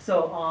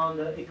 So on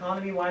the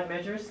economy-wide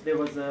measures, there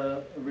was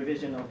a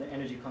revision of the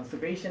Energy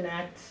Conservation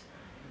Act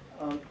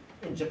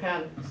in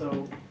Japan.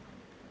 So,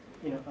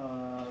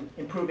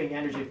 improving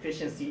energy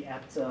efficiency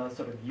at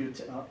sort of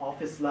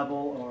office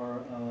level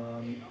or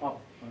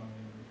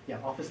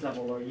office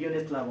level or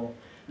unit level,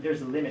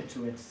 there's a limit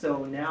to it.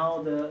 So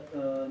now the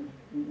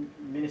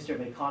Ministry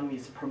of Economy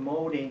is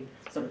promoting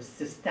sort of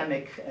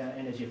systemic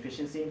energy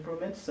efficiency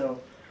improvement. So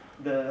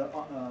the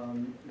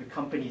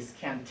companies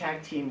can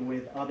tag team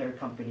with other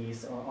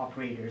companies or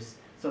operators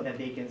so that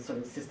they can sort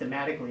of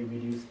systematically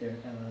reduce their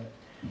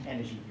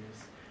energy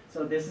use.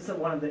 So this is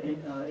one of the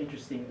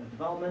interesting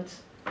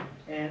developments.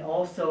 And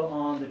also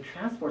on the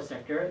transport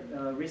sector,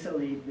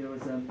 recently there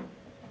was an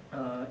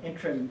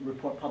interim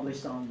report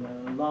published on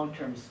the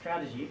long-term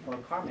strategy for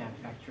car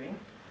manufacturing.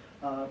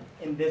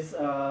 In this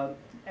the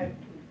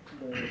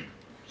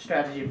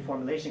strategy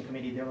formulation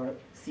committee, there were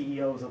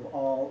CEOs of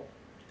all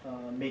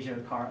major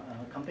car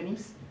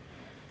companies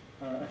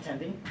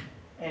attending,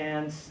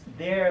 and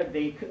there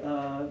they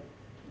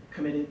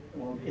committed,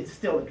 well, it's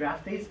still a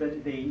draft phase,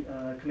 but they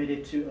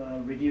committed to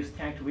reduce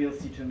tank-to-wheel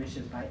CO2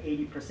 emissions by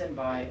 80%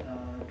 by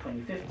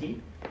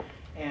 2050,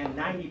 and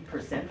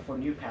 90% for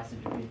new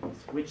passenger vehicles,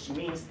 which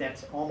means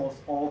that almost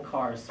all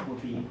cars will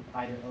be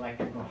either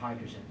electric or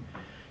hydrogen.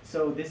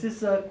 So this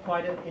is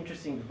quite an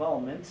interesting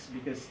development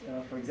because,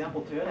 for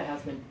example, Toyota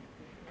has been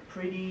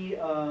pretty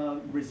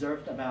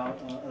reserved about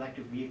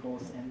electric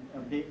vehicles, and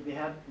they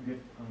have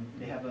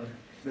a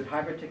good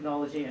hybrid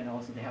technology, and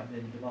also they have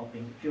been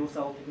developing fuel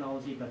cell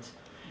technology, but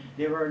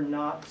they were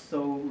not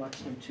so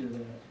much into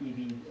the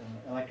EV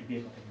electric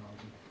vehicle technology.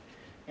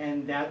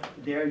 And that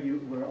there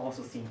you were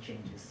also seeing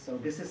changes. So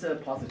this is a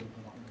positive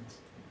development.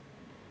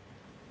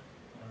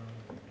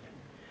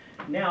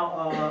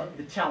 Now,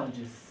 the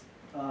challenges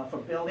for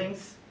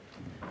buildings.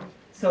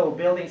 So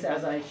buildings,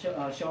 as I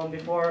shown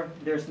before,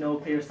 there's no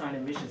clear sign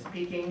of emissions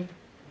peaking.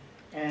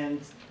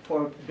 And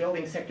for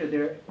building sector,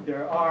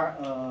 there are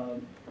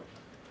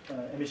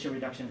emission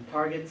reduction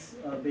targets.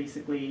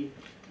 Basically,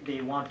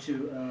 they want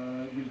to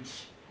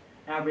reach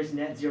average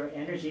net zero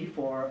energy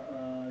for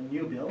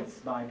new builds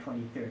by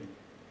 2030.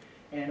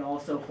 And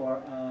also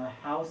for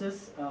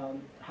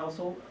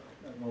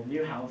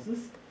new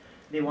houses,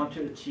 they want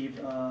to achieve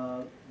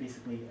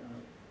basically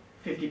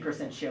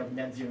 50% share of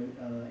net zero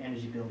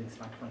energy buildings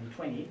by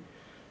 2020.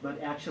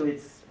 But actually,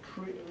 it's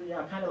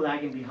kind of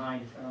lagging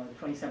behind.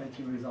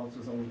 2017 results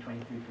was only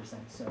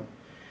 23%. So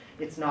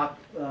it's not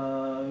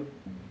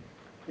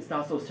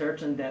so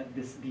certain that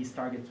these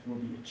targets will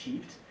be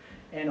achieved.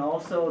 And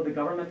also, the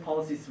government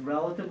policy is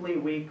relatively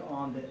weak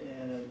on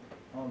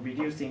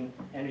reducing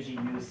energy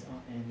use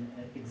in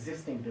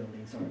existing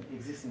buildings or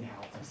existing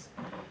houses.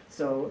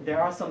 So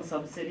there are some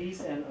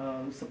subsidies and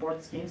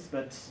support schemes,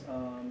 but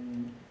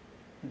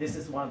this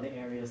is one of the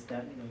areas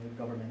that the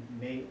government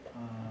may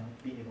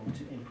be able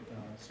to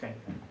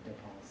strengthen their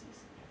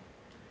policies.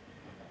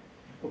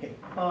 Okay,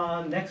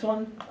 next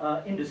one,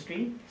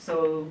 industry.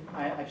 So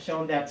I've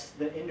shown that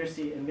the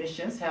industry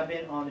emissions have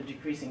been on a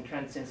decreasing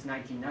trend since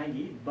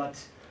 1990, but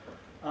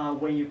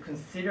when you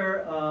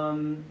consider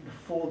the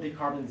full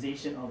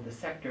decarbonization of the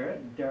sector,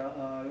 there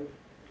are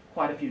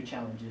quite a few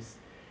challenges.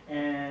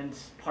 And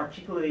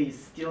particularly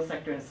steel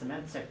sector and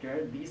cement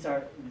sector, these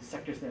are the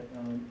sectors that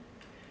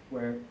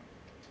where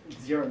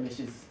zero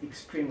emissions is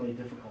extremely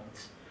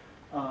difficult.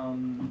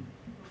 From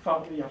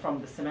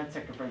the cement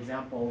sector, for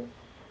example,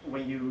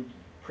 when you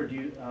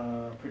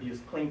produce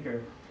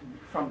clinker,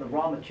 from the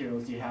raw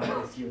materials you have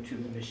the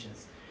CO2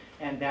 emissions.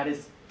 And that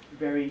is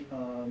very,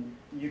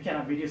 you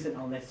cannot reduce it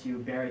unless you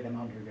bury them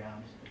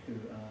underground through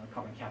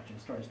carbon capture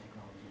and storage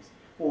technologies,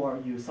 or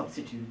you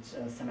substitute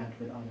cement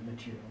with other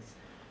materials,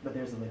 but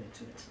there's a limit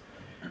to it.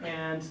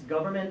 And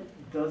government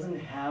doesn't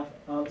have,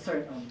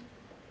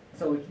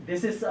 so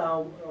this is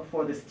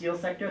for the steel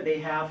sector. They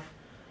have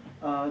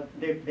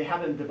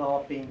been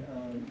developing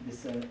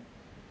this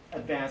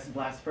advanced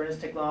blast furnace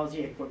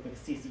technology equipped with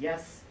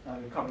CCS,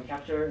 carbon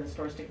capture and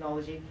storage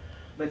technology,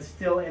 but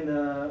still in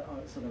the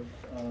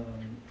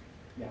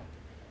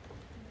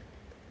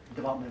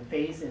development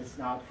phase. It's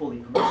not fully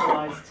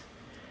commercialized.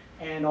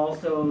 And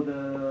also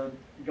the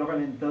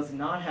government does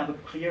not have a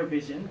clear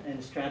vision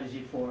and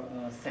strategy for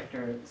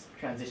sector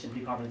transition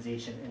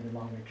decarbonization in the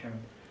longer term.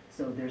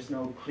 So there's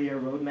no clear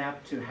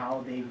roadmap to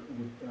how they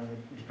would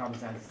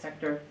decarbonize the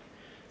sector.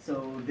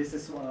 So this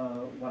is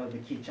one of the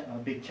key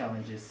big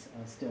challenges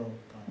still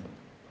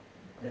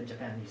that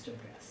Japan needs to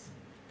address.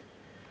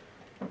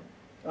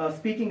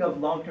 Speaking of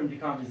long-term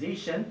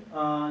decarbonization,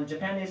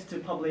 Japan needs to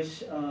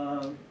publish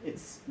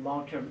its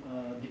long-term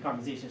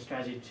decarbonization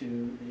strategy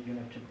to the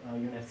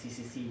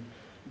UNFCCC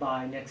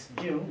by next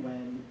June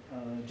when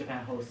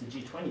Japan hosts the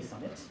G20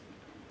 summit.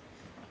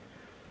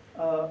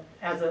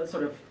 As a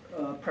sort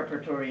of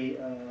preparatory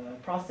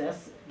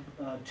process,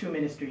 two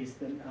ministries,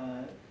 the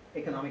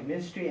Economic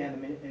Ministry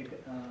and the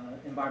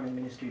Environment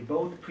Ministry,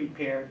 both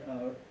prepared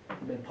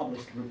the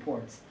published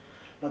reports,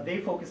 but they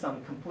focus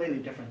on completely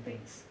different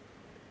things.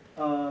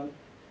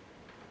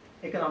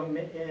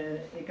 Economic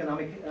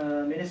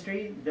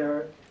Ministry,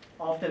 they're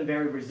often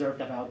very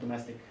reserved about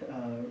domestic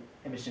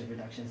emission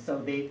reductions. So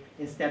they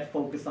instead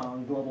focus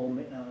on global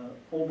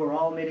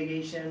overall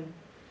mitigation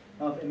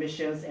of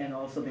emissions, and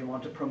also they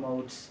want to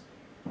promote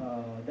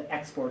the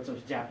exports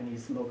of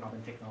Japanese low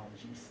carbon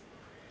technologies.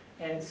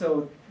 And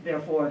so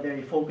therefore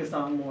they focus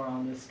on more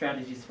on the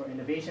strategies for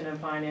innovation and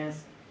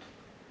finance,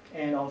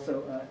 and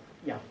also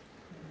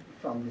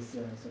from this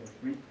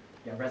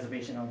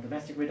reservation on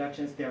domestic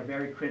reductions, they are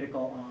very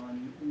critical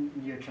on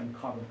near-term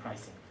carbon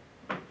pricing.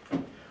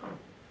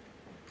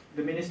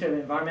 The Ministry of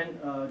Environment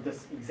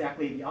does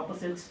exactly the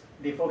opposite.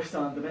 They focus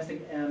on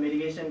domestic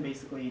mitigation,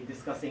 basically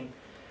discussing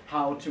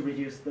how to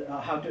reduce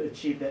how to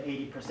achieve the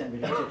 80%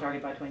 reduction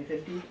target by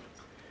 2050,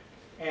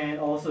 and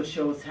also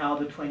shows how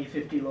the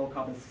 2050 low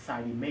carbon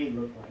society may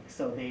look like.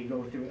 So they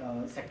go through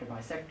sector by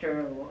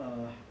sector,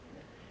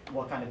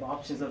 what kind of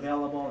options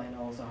available, and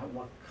also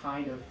what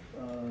kind of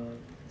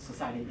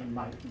society it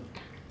might look.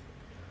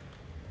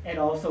 And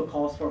also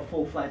calls for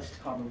full-fledged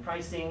carbon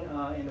pricing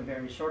in the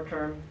very short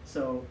term.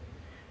 So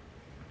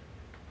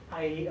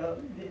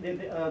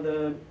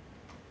the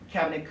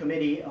Cabinet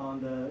Committee on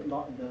the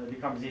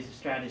decarbonization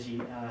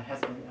strategy has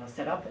been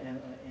set up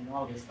in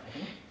August, I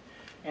think.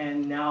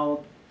 And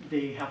now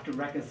they have to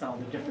reconcile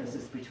the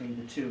differences between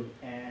the two.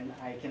 And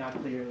I cannot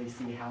clearly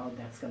see how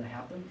that's going to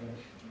happen, but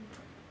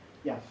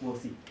yeah, we'll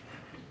see.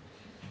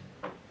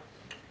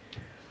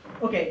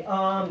 Okay,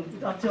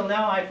 until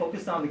now I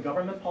focused on the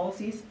government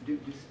policies. Do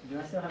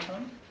I still have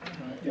time?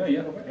 Yeah.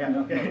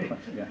 Okay.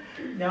 Yeah.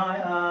 Now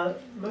I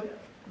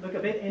look a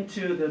bit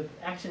into the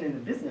action in the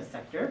business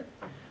sector.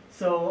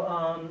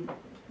 So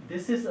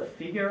this is a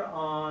figure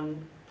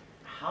on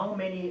how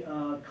many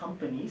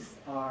companies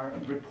are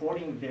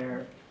reporting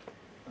their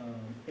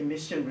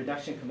emission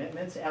reduction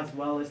commitments as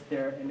well as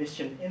their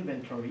emission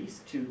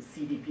inventories to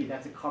CDP.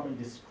 That's a Carbon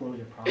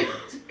Disclosure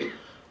Project.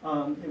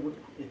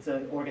 It's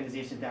an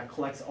organization that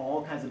collects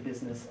all kinds of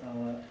business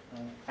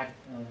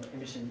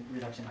emission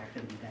reduction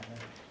activity data.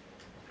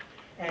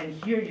 And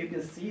here you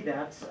can see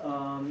that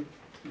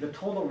the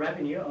total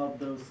revenue of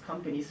those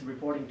companies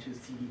reporting to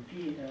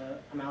CDP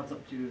amounts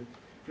up to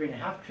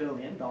 $3.5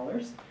 trillion,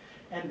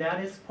 and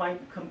that is quite,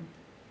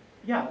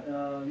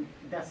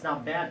 that's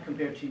not bad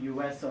compared to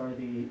US or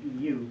the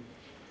EU.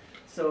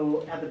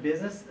 So at the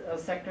business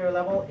sector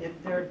level,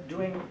 they're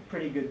doing a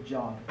pretty good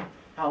job.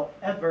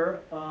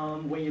 However,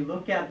 when you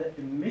look at the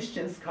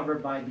emissions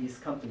covered by these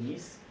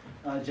companies,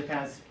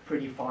 Japan's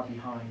pretty far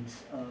behind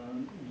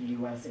the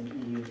US and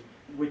EU,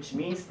 which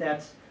means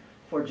that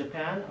for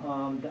Japan,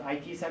 the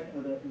IT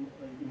sector,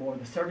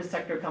 the service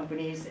sector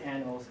companies,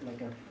 and also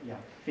like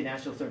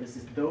financial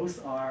services, those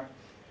are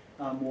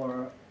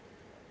more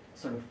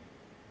sort of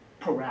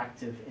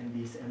proactive in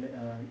these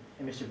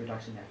emission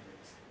reduction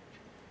efforts.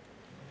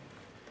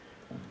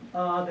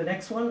 The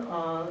next one,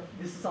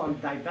 this is on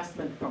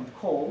divestment from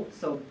coal.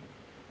 So,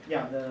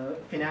 yeah, the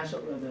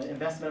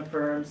investment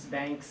firms,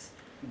 banks,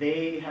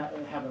 they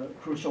have a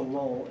crucial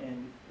role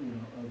in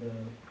the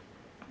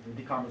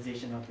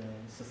decarbonization of the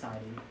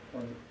society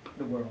or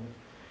the world.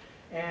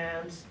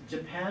 And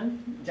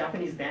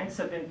Japanese banks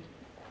have been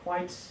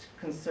quite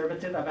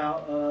conservative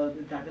about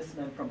the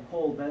divestment from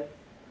coal, but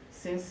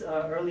since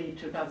early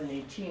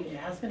 2018, it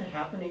has been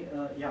happening.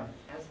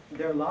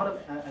 There are a lot of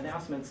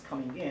announcements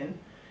coming in,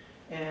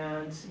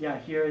 and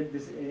here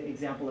this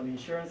example of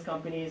insurance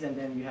companies, and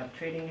then you have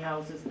trading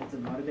houses. That's a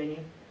Marubeni,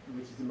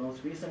 which is the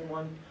most recent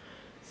one.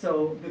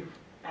 So the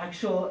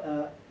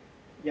actual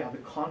the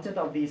content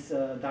of these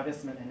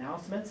divestment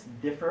announcements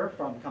differ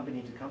from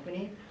company to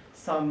company.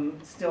 Some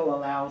still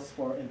allows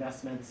for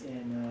investments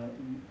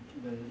in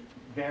the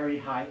very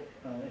high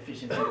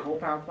efficiency coal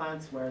power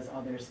plants, whereas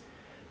others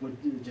would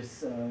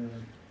just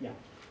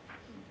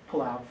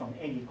pull out from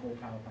any coal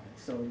power plant.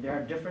 So there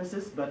are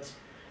differences, but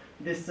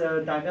this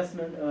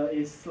divestment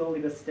is slowly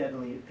but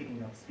steadily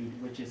picking up speed,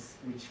 which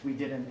we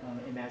didn't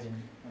imagine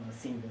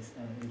seeing this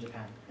in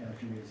Japan a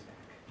few years back.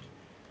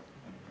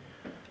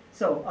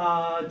 So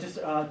just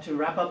to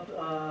wrap up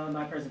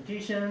my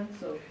presentation,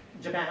 so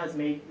Japan has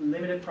made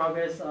limited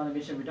progress on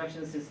emission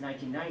reduction since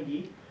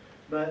 1990,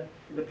 but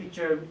the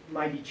picture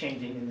might be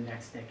changing in the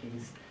next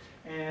decades.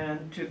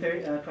 And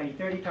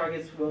 2030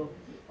 targets will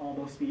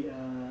almost be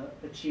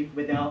achieved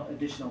without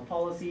additional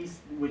policies,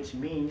 which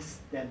means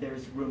that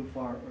there's room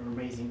for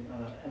raising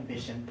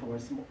ambition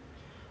towards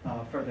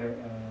further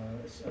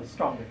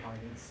stronger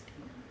targets.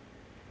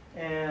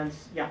 And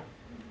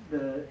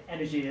the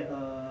energy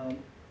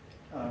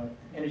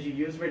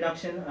use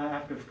reduction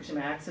after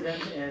Fukushima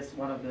accident is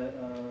one of the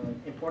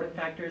important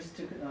factors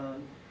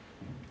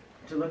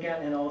to look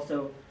at, and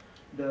also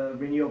the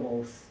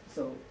renewables.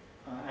 So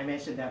I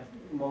mentioned that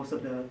most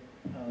of the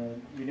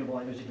renewable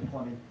energy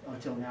deployment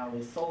until now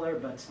is solar,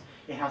 but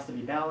it has to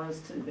be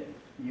balanced.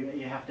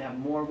 You have to have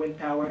more wind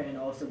power, and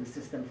also the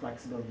system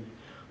flexibility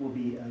will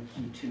be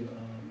key to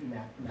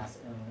mass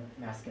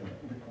scale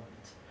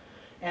deployment.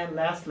 And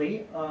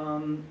lastly,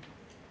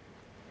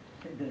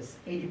 this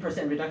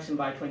 80% reduction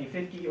by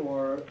 2050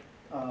 or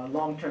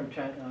long-term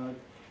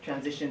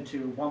transition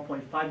to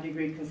 1.5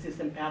 degree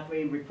consistent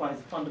pathway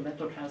requires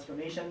fundamental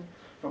transformation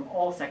from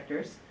all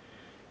sectors.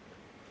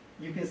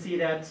 You can see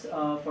that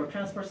for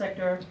transport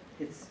sector,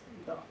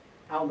 the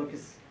outlook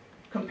is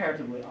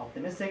comparatively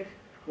optimistic,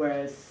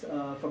 whereas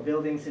for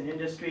buildings and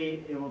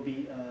industry, it will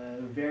be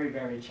very,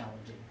 very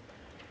challenging.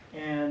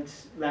 And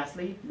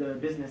lastly, the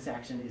business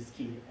action is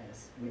key,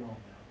 as we all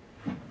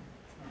know.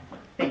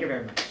 Thank you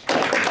very much.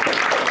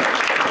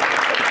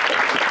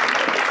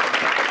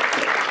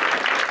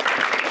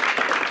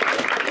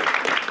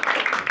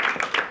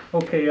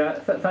 Okay,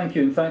 thank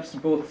you, and thanks to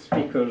both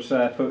speakers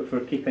for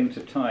keeping to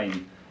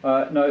time.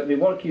 Now, they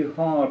work you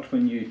hard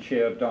when you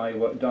chair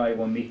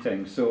Daiwa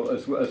meetings, so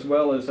as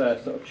well as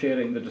sort of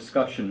chairing the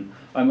discussion,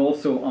 I'm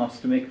also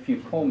asked to make a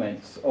few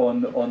comments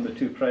on the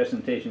two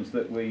presentations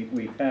that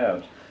we've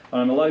heard. And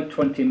I'm allowed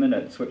 20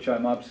 minutes, which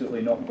I'm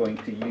absolutely not going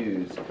to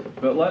use.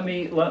 But let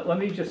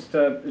me just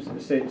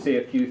say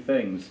a few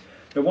things.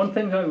 The one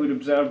thing I would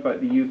observe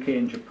about the UK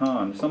and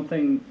Japan,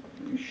 something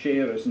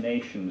share as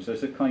nations,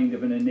 as a kind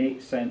of an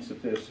innate sense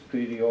of their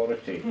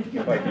superiority,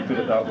 if I can put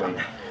it that way.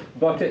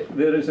 But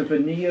there is a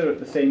veneer at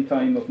the same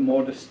time of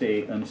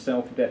modesty and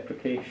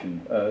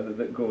self-deprecation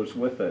that goes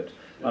with it.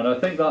 And I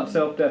think that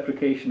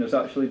self-deprecation has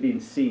actually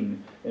been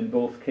seen in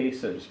both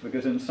cases,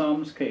 because in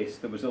Sam's case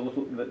there was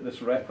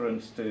this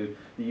reference to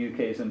the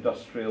UK's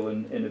industrial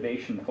and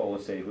innovation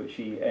policy, which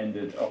he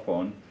ended up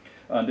on.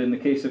 And in the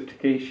case of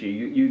Takeshi,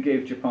 you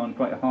gave Japan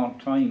quite a hard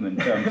time in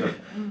terms of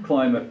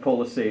climate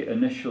policy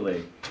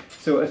initially.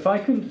 So if I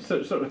can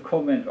sort of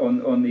comment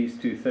on these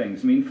two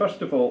things. I mean,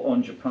 first of all,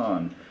 on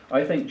Japan,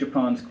 I think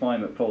Japan's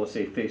climate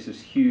policy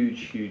faces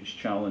huge, huge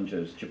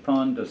challenges.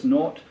 Japan does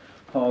not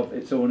have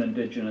its own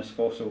indigenous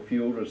fossil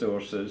fuel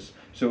resources.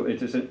 So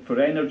it is for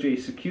energy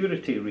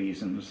security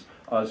reasons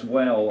as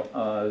well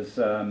as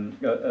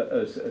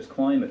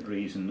climate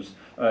reasons.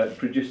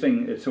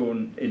 Producing its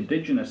own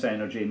indigenous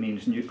energy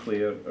means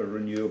nuclear or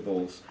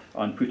renewables,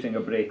 and putting a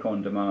brake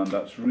on demand.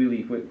 That's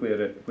really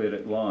where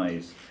it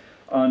lies.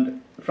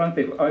 And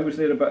frankly, I was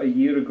there about a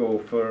year ago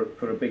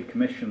for a big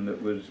commission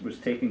that was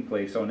taking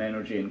place on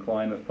energy and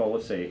climate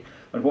policy.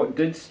 And what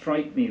did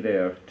strike me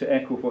there, to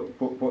echo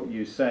what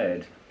you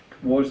said,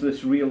 was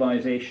this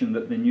realization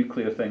that the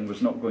nuclear thing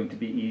was not going to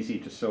be easy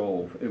to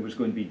solve. It was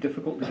going to be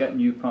difficult to get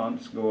new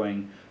plants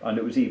going, and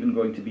it was even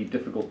going to be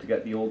difficult to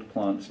get the old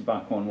plants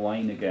back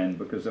online again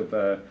because of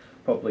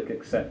public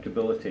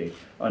acceptability.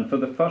 And for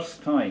the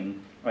first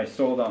time, I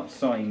saw that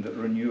sign that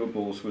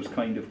renewables was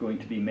kind of going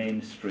to be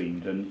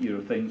mainstreamed,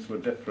 and things were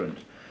different.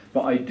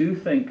 But I do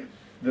think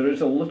there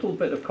is a little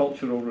bit of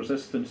cultural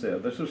resistance there.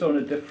 This was on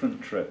a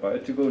different trip. I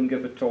had to go and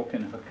give a talk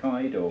in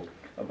Hokkaido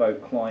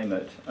about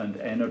climate and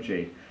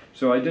energy.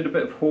 So I did a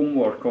bit of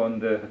homework on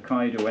the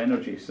Hokkaido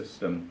energy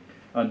system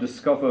and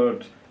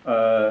discovered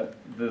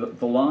the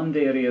land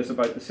area is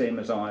about the same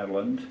as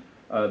Ireland,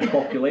 the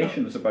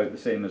population is about the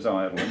same as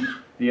Ireland,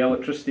 the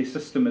electricity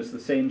system is the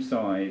same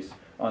size,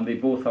 and they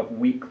both have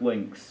weak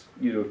links,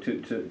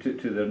 to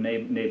their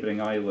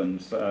neighbouring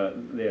islands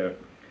there.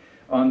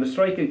 And the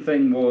striking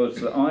thing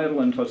was that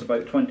Ireland has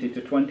about 20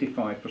 to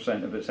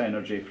 25% of its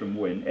energy from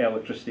wind,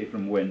 electricity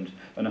from wind,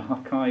 and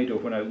Hokkaido,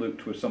 when I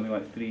looked, was something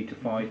like 3 to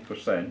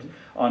 5%.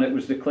 And it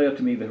was declared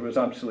to me that it was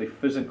absolutely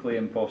physically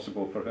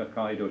impossible for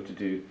Hokkaido to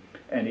do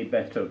any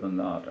better than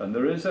that. And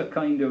there is a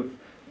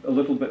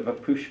little bit of a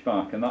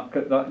pushback, and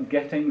that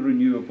getting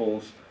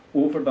renewables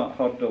over that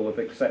hurdle of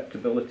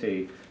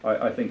acceptability,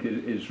 I think,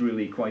 is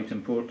really quite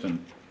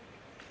important.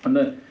 And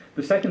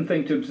the second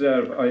thing to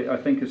observe, I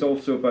think, is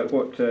also about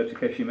what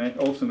Takeshi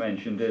also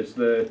mentioned, is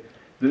the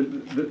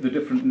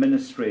different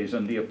ministries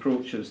and the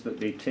approaches that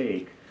they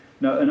take.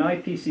 Now, in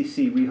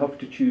IPCC, we have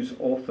to choose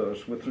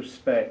authors with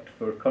respect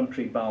for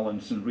country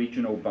balance and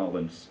regional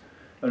balance.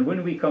 And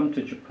when we come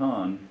to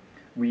Japan,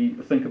 we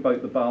think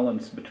about the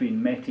balance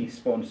between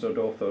METI-sponsored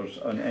authors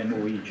and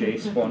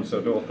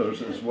MOEJ-sponsored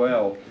authors as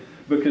well,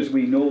 because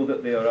we know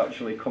that they are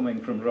actually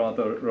coming from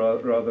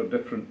rather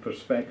different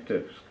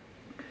perspectives.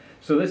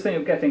 So this thing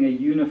of getting a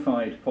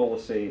unified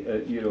policy,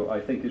 I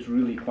think, is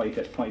really quite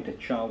a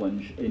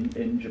challenge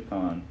in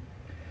Japan.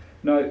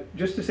 Now,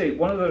 just to say,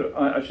 one other,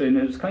 actually, and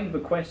it's kind of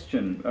a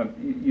question,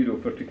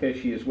 for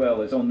Takeshi as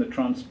well, is on the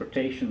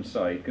transportation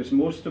side, because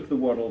most of the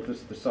world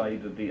has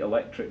decided the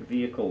electric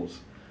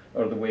vehicles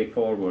are the way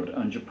forward,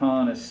 and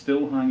Japan is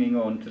still hanging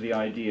on to the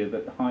idea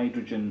that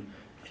hydrogen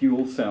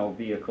fuel cell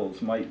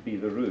vehicles might be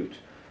the route.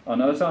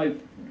 And as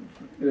I've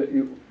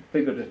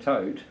figured it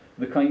out,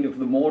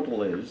 the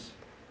model is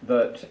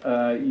that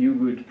you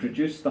would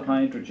produce the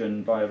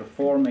hydrogen by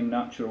reforming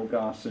natural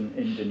gas in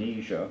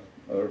Indonesia,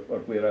 or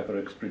wherever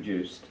it's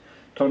produced,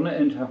 turn it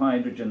into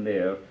hydrogen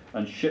there,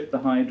 and ship the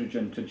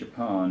hydrogen to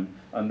Japan,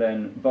 and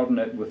then burn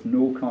it with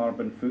no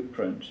carbon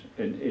footprint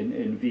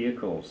in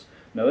vehicles.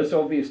 Now, this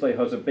obviously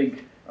has a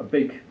big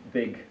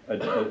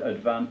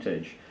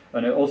advantage,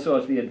 and it also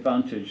has the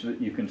advantage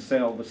that you can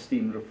sell the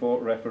steam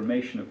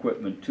reformation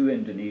equipment to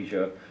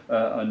Indonesia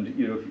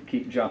and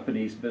keep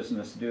Japanese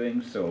business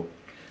doing so.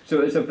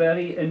 So it's a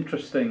very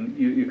interesting,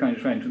 you kind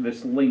of trying to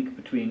this link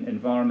between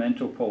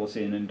environmental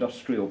policy and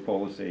industrial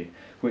policy,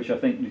 which I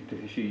think,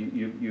 Takeshi,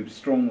 you've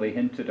strongly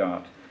hinted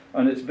at.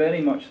 And it's very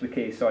much the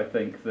case, I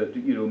think, that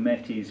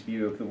METI's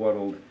view of the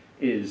world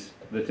is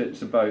that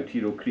it's about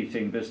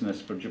creating business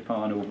for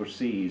Japan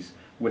overseas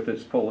with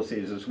its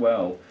policies as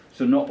well.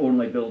 So not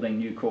only building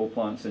new coal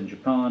plants in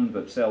Japan,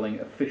 but selling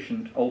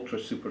efficient,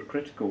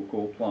 ultra-supercritical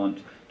coal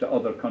plant to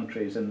other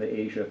countries in the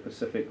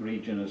Asia-Pacific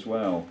region as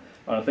well.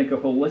 And I think a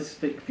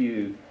holistic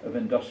view of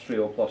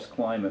industrial plus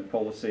climate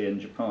policy in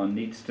Japan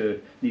needs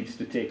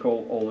to take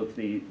all of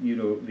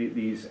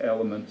these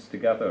elements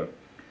together.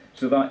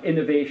 So that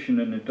innovation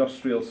and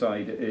industrial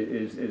side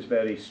is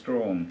very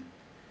strong.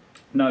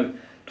 Now,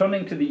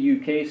 turning to the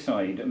UK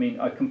side, I mean,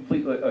 I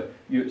completely,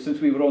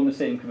 since we were on the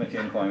same committee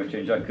on climate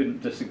change, I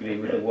couldn't disagree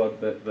with a word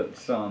that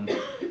Sam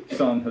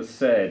has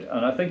said.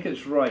 And I think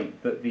it's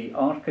right that the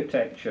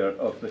architecture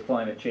of the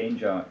Climate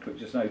Change Act,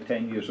 which is now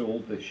 10 years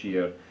old this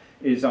year,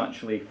 is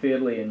actually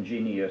fairly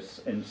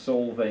ingenious in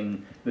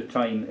solving the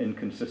time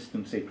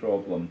inconsistency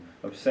problem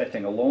of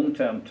setting a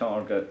long-term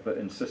target but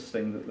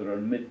insisting that there are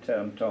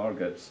mid-term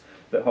targets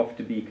that have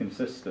to be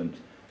consistent.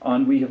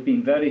 And we have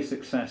been very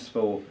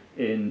successful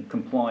in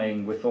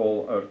complying with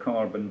all our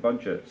carbon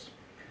budgets.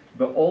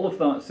 But all of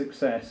that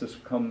success has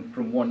come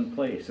from one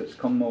place. It's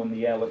come on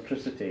the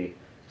electricity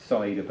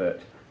side of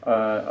it,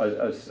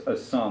 as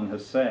Sam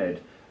has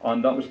said.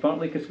 And that was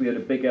partly because we had a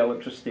big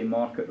electricity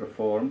market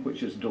reform, which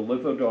has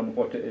delivered on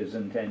what it is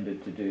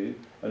intended to do.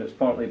 And it's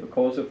partly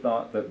because of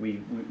that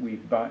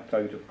we've backed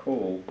out of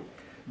coal.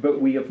 But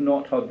we have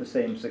not had the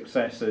same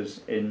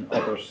successes in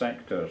other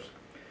sectors.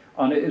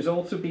 And it has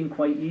also been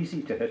quite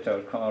easy to hit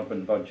our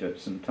carbon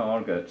budgets and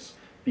targets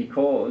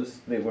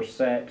because they were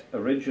set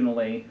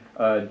originally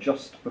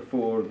just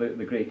before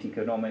the great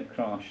economic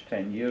crash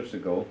 10 years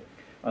ago.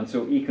 And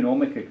so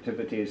economic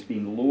activity has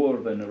been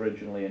lower than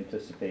originally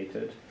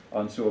anticipated,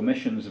 and so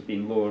emissions have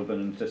been lower than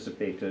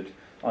anticipated.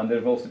 And there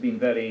have also been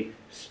very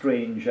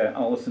strange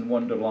Alice in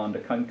Wonderland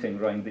accounting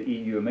around the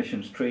EU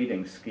emissions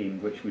trading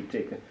scheme, which would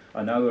take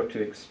an hour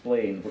to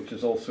explain, which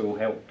has also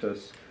helped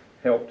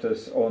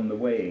us on the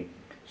way.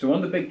 So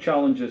one of the big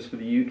challenges for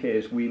the UK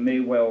is we may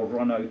well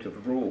run out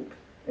of rope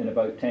in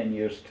about 10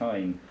 years'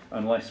 time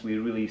unless we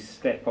really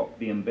step up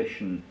the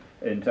ambition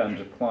in terms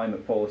of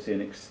climate policy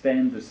and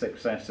extend the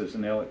successes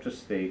in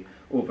electricity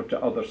over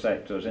to other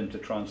sectors, into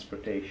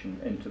transportation,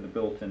 into the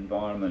built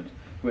environment,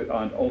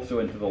 and also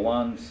into the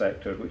land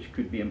sector, which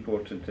could be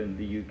important in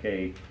the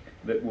UK,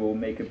 that will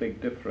make a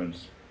big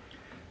difference.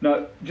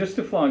 Now, just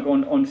to flag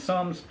on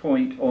Sam's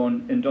point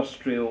on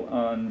industrial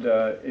and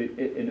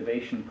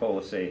innovation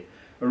policy,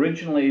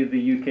 originally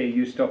the UK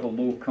used to have a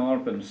low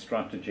carbon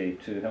strategy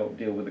to help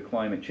deal with the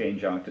Climate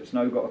Change Act. It's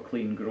now got a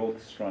clean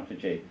growth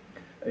strategy,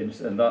 and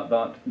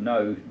that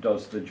now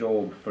does the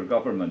job for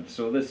government.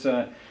 So this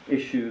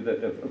issue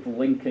of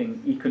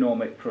linking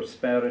economic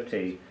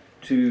prosperity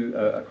to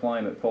a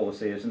climate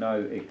policy is now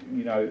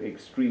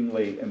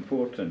extremely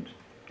important.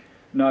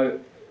 Now,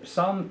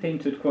 Sam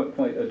painted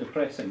quite a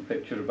depressing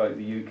picture about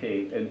the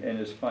UK in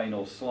his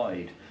final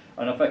slide,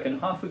 and if I can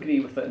half agree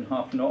with it and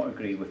half not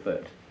agree with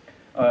it,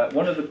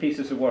 one of the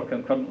pieces of work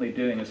I'm currently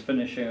doing is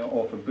finishing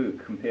off a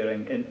book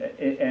comparing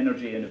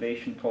energy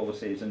innovation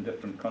policies in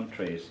different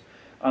countries,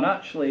 and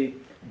actually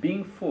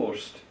being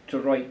forced to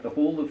write the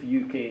whole of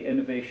UK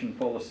innovation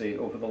policy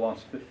over the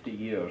last 50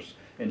 years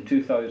in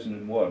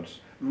 2,000 words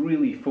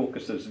really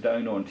focuses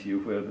down onto you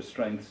where the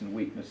strengths and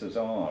weaknesses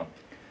are.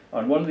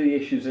 And one of the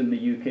issues in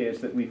the UK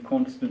is that we've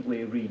constantly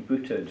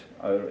rebooted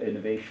our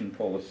innovation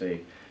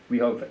policy. We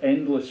have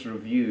endless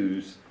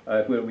reviews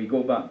where we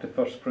go back to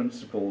first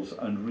principles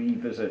and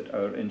revisit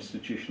our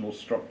institutional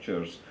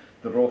structures.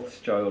 The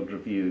Rothschild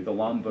review, the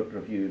Lambert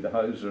review, the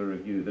Hauser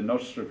review, the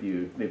Nurse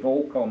review, they've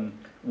all come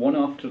one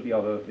after the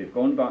other. They've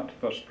gone back to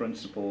first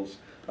principles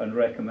and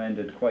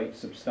recommended quite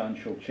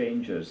substantial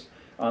changes.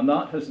 And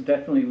that has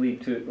definitely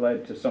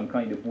led to some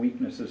kind of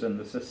weaknesses in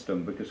the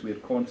system, because we're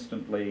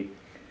constantly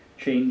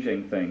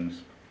changing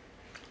things.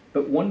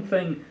 But one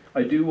thing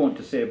I do want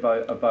to say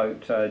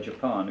about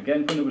Japan,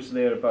 again, when I was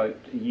there about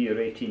a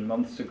year, 18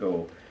 months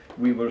ago,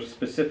 we were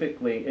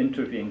specifically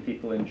interviewing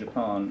people in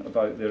Japan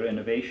about their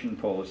innovation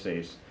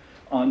policies.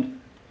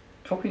 And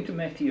talking to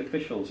METI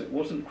officials, it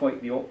wasn't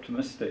quite the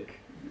optimistic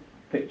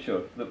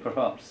picture that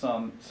perhaps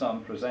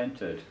Sam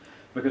presented,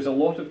 because a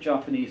lot of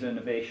Japanese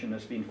innovation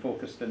has been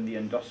focused in the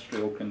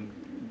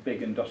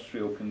big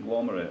industrial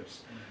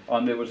conglomerates.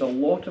 And there was a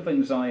lot of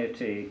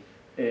anxiety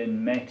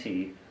in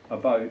METI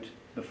about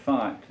the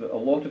fact that a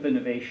lot of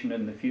innovation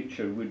in the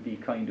future would be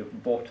kind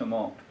of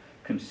bottom-up,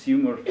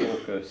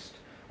 consumer-focused,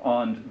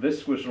 and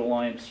this was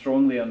reliant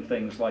strongly on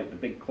things like the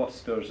big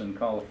clusters in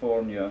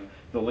California,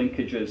 the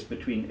linkages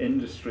between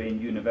industry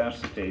and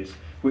universities,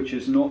 which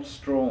is not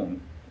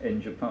strong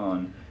in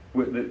Japan.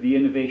 The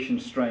innovation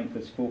strength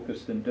is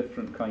focused in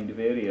different kind of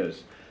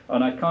areas.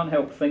 And I can't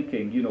help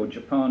thinking,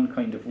 Japan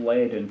kind of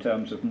led in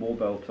terms of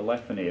mobile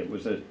telephony. It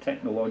was a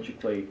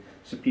technologically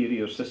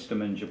superior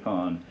system in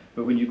Japan.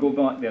 But when you go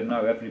back there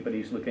now,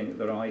 everybody's looking at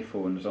their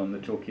iPhones on the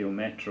Tokyo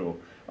Metro.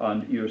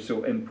 And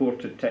so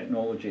imported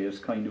technology is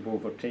kind of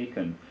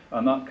overtaken.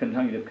 And that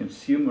kind of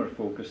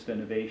consumer-focused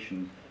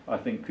innovation, I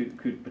think,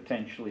 could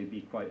potentially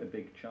be quite a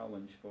big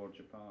challenge for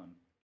Japan.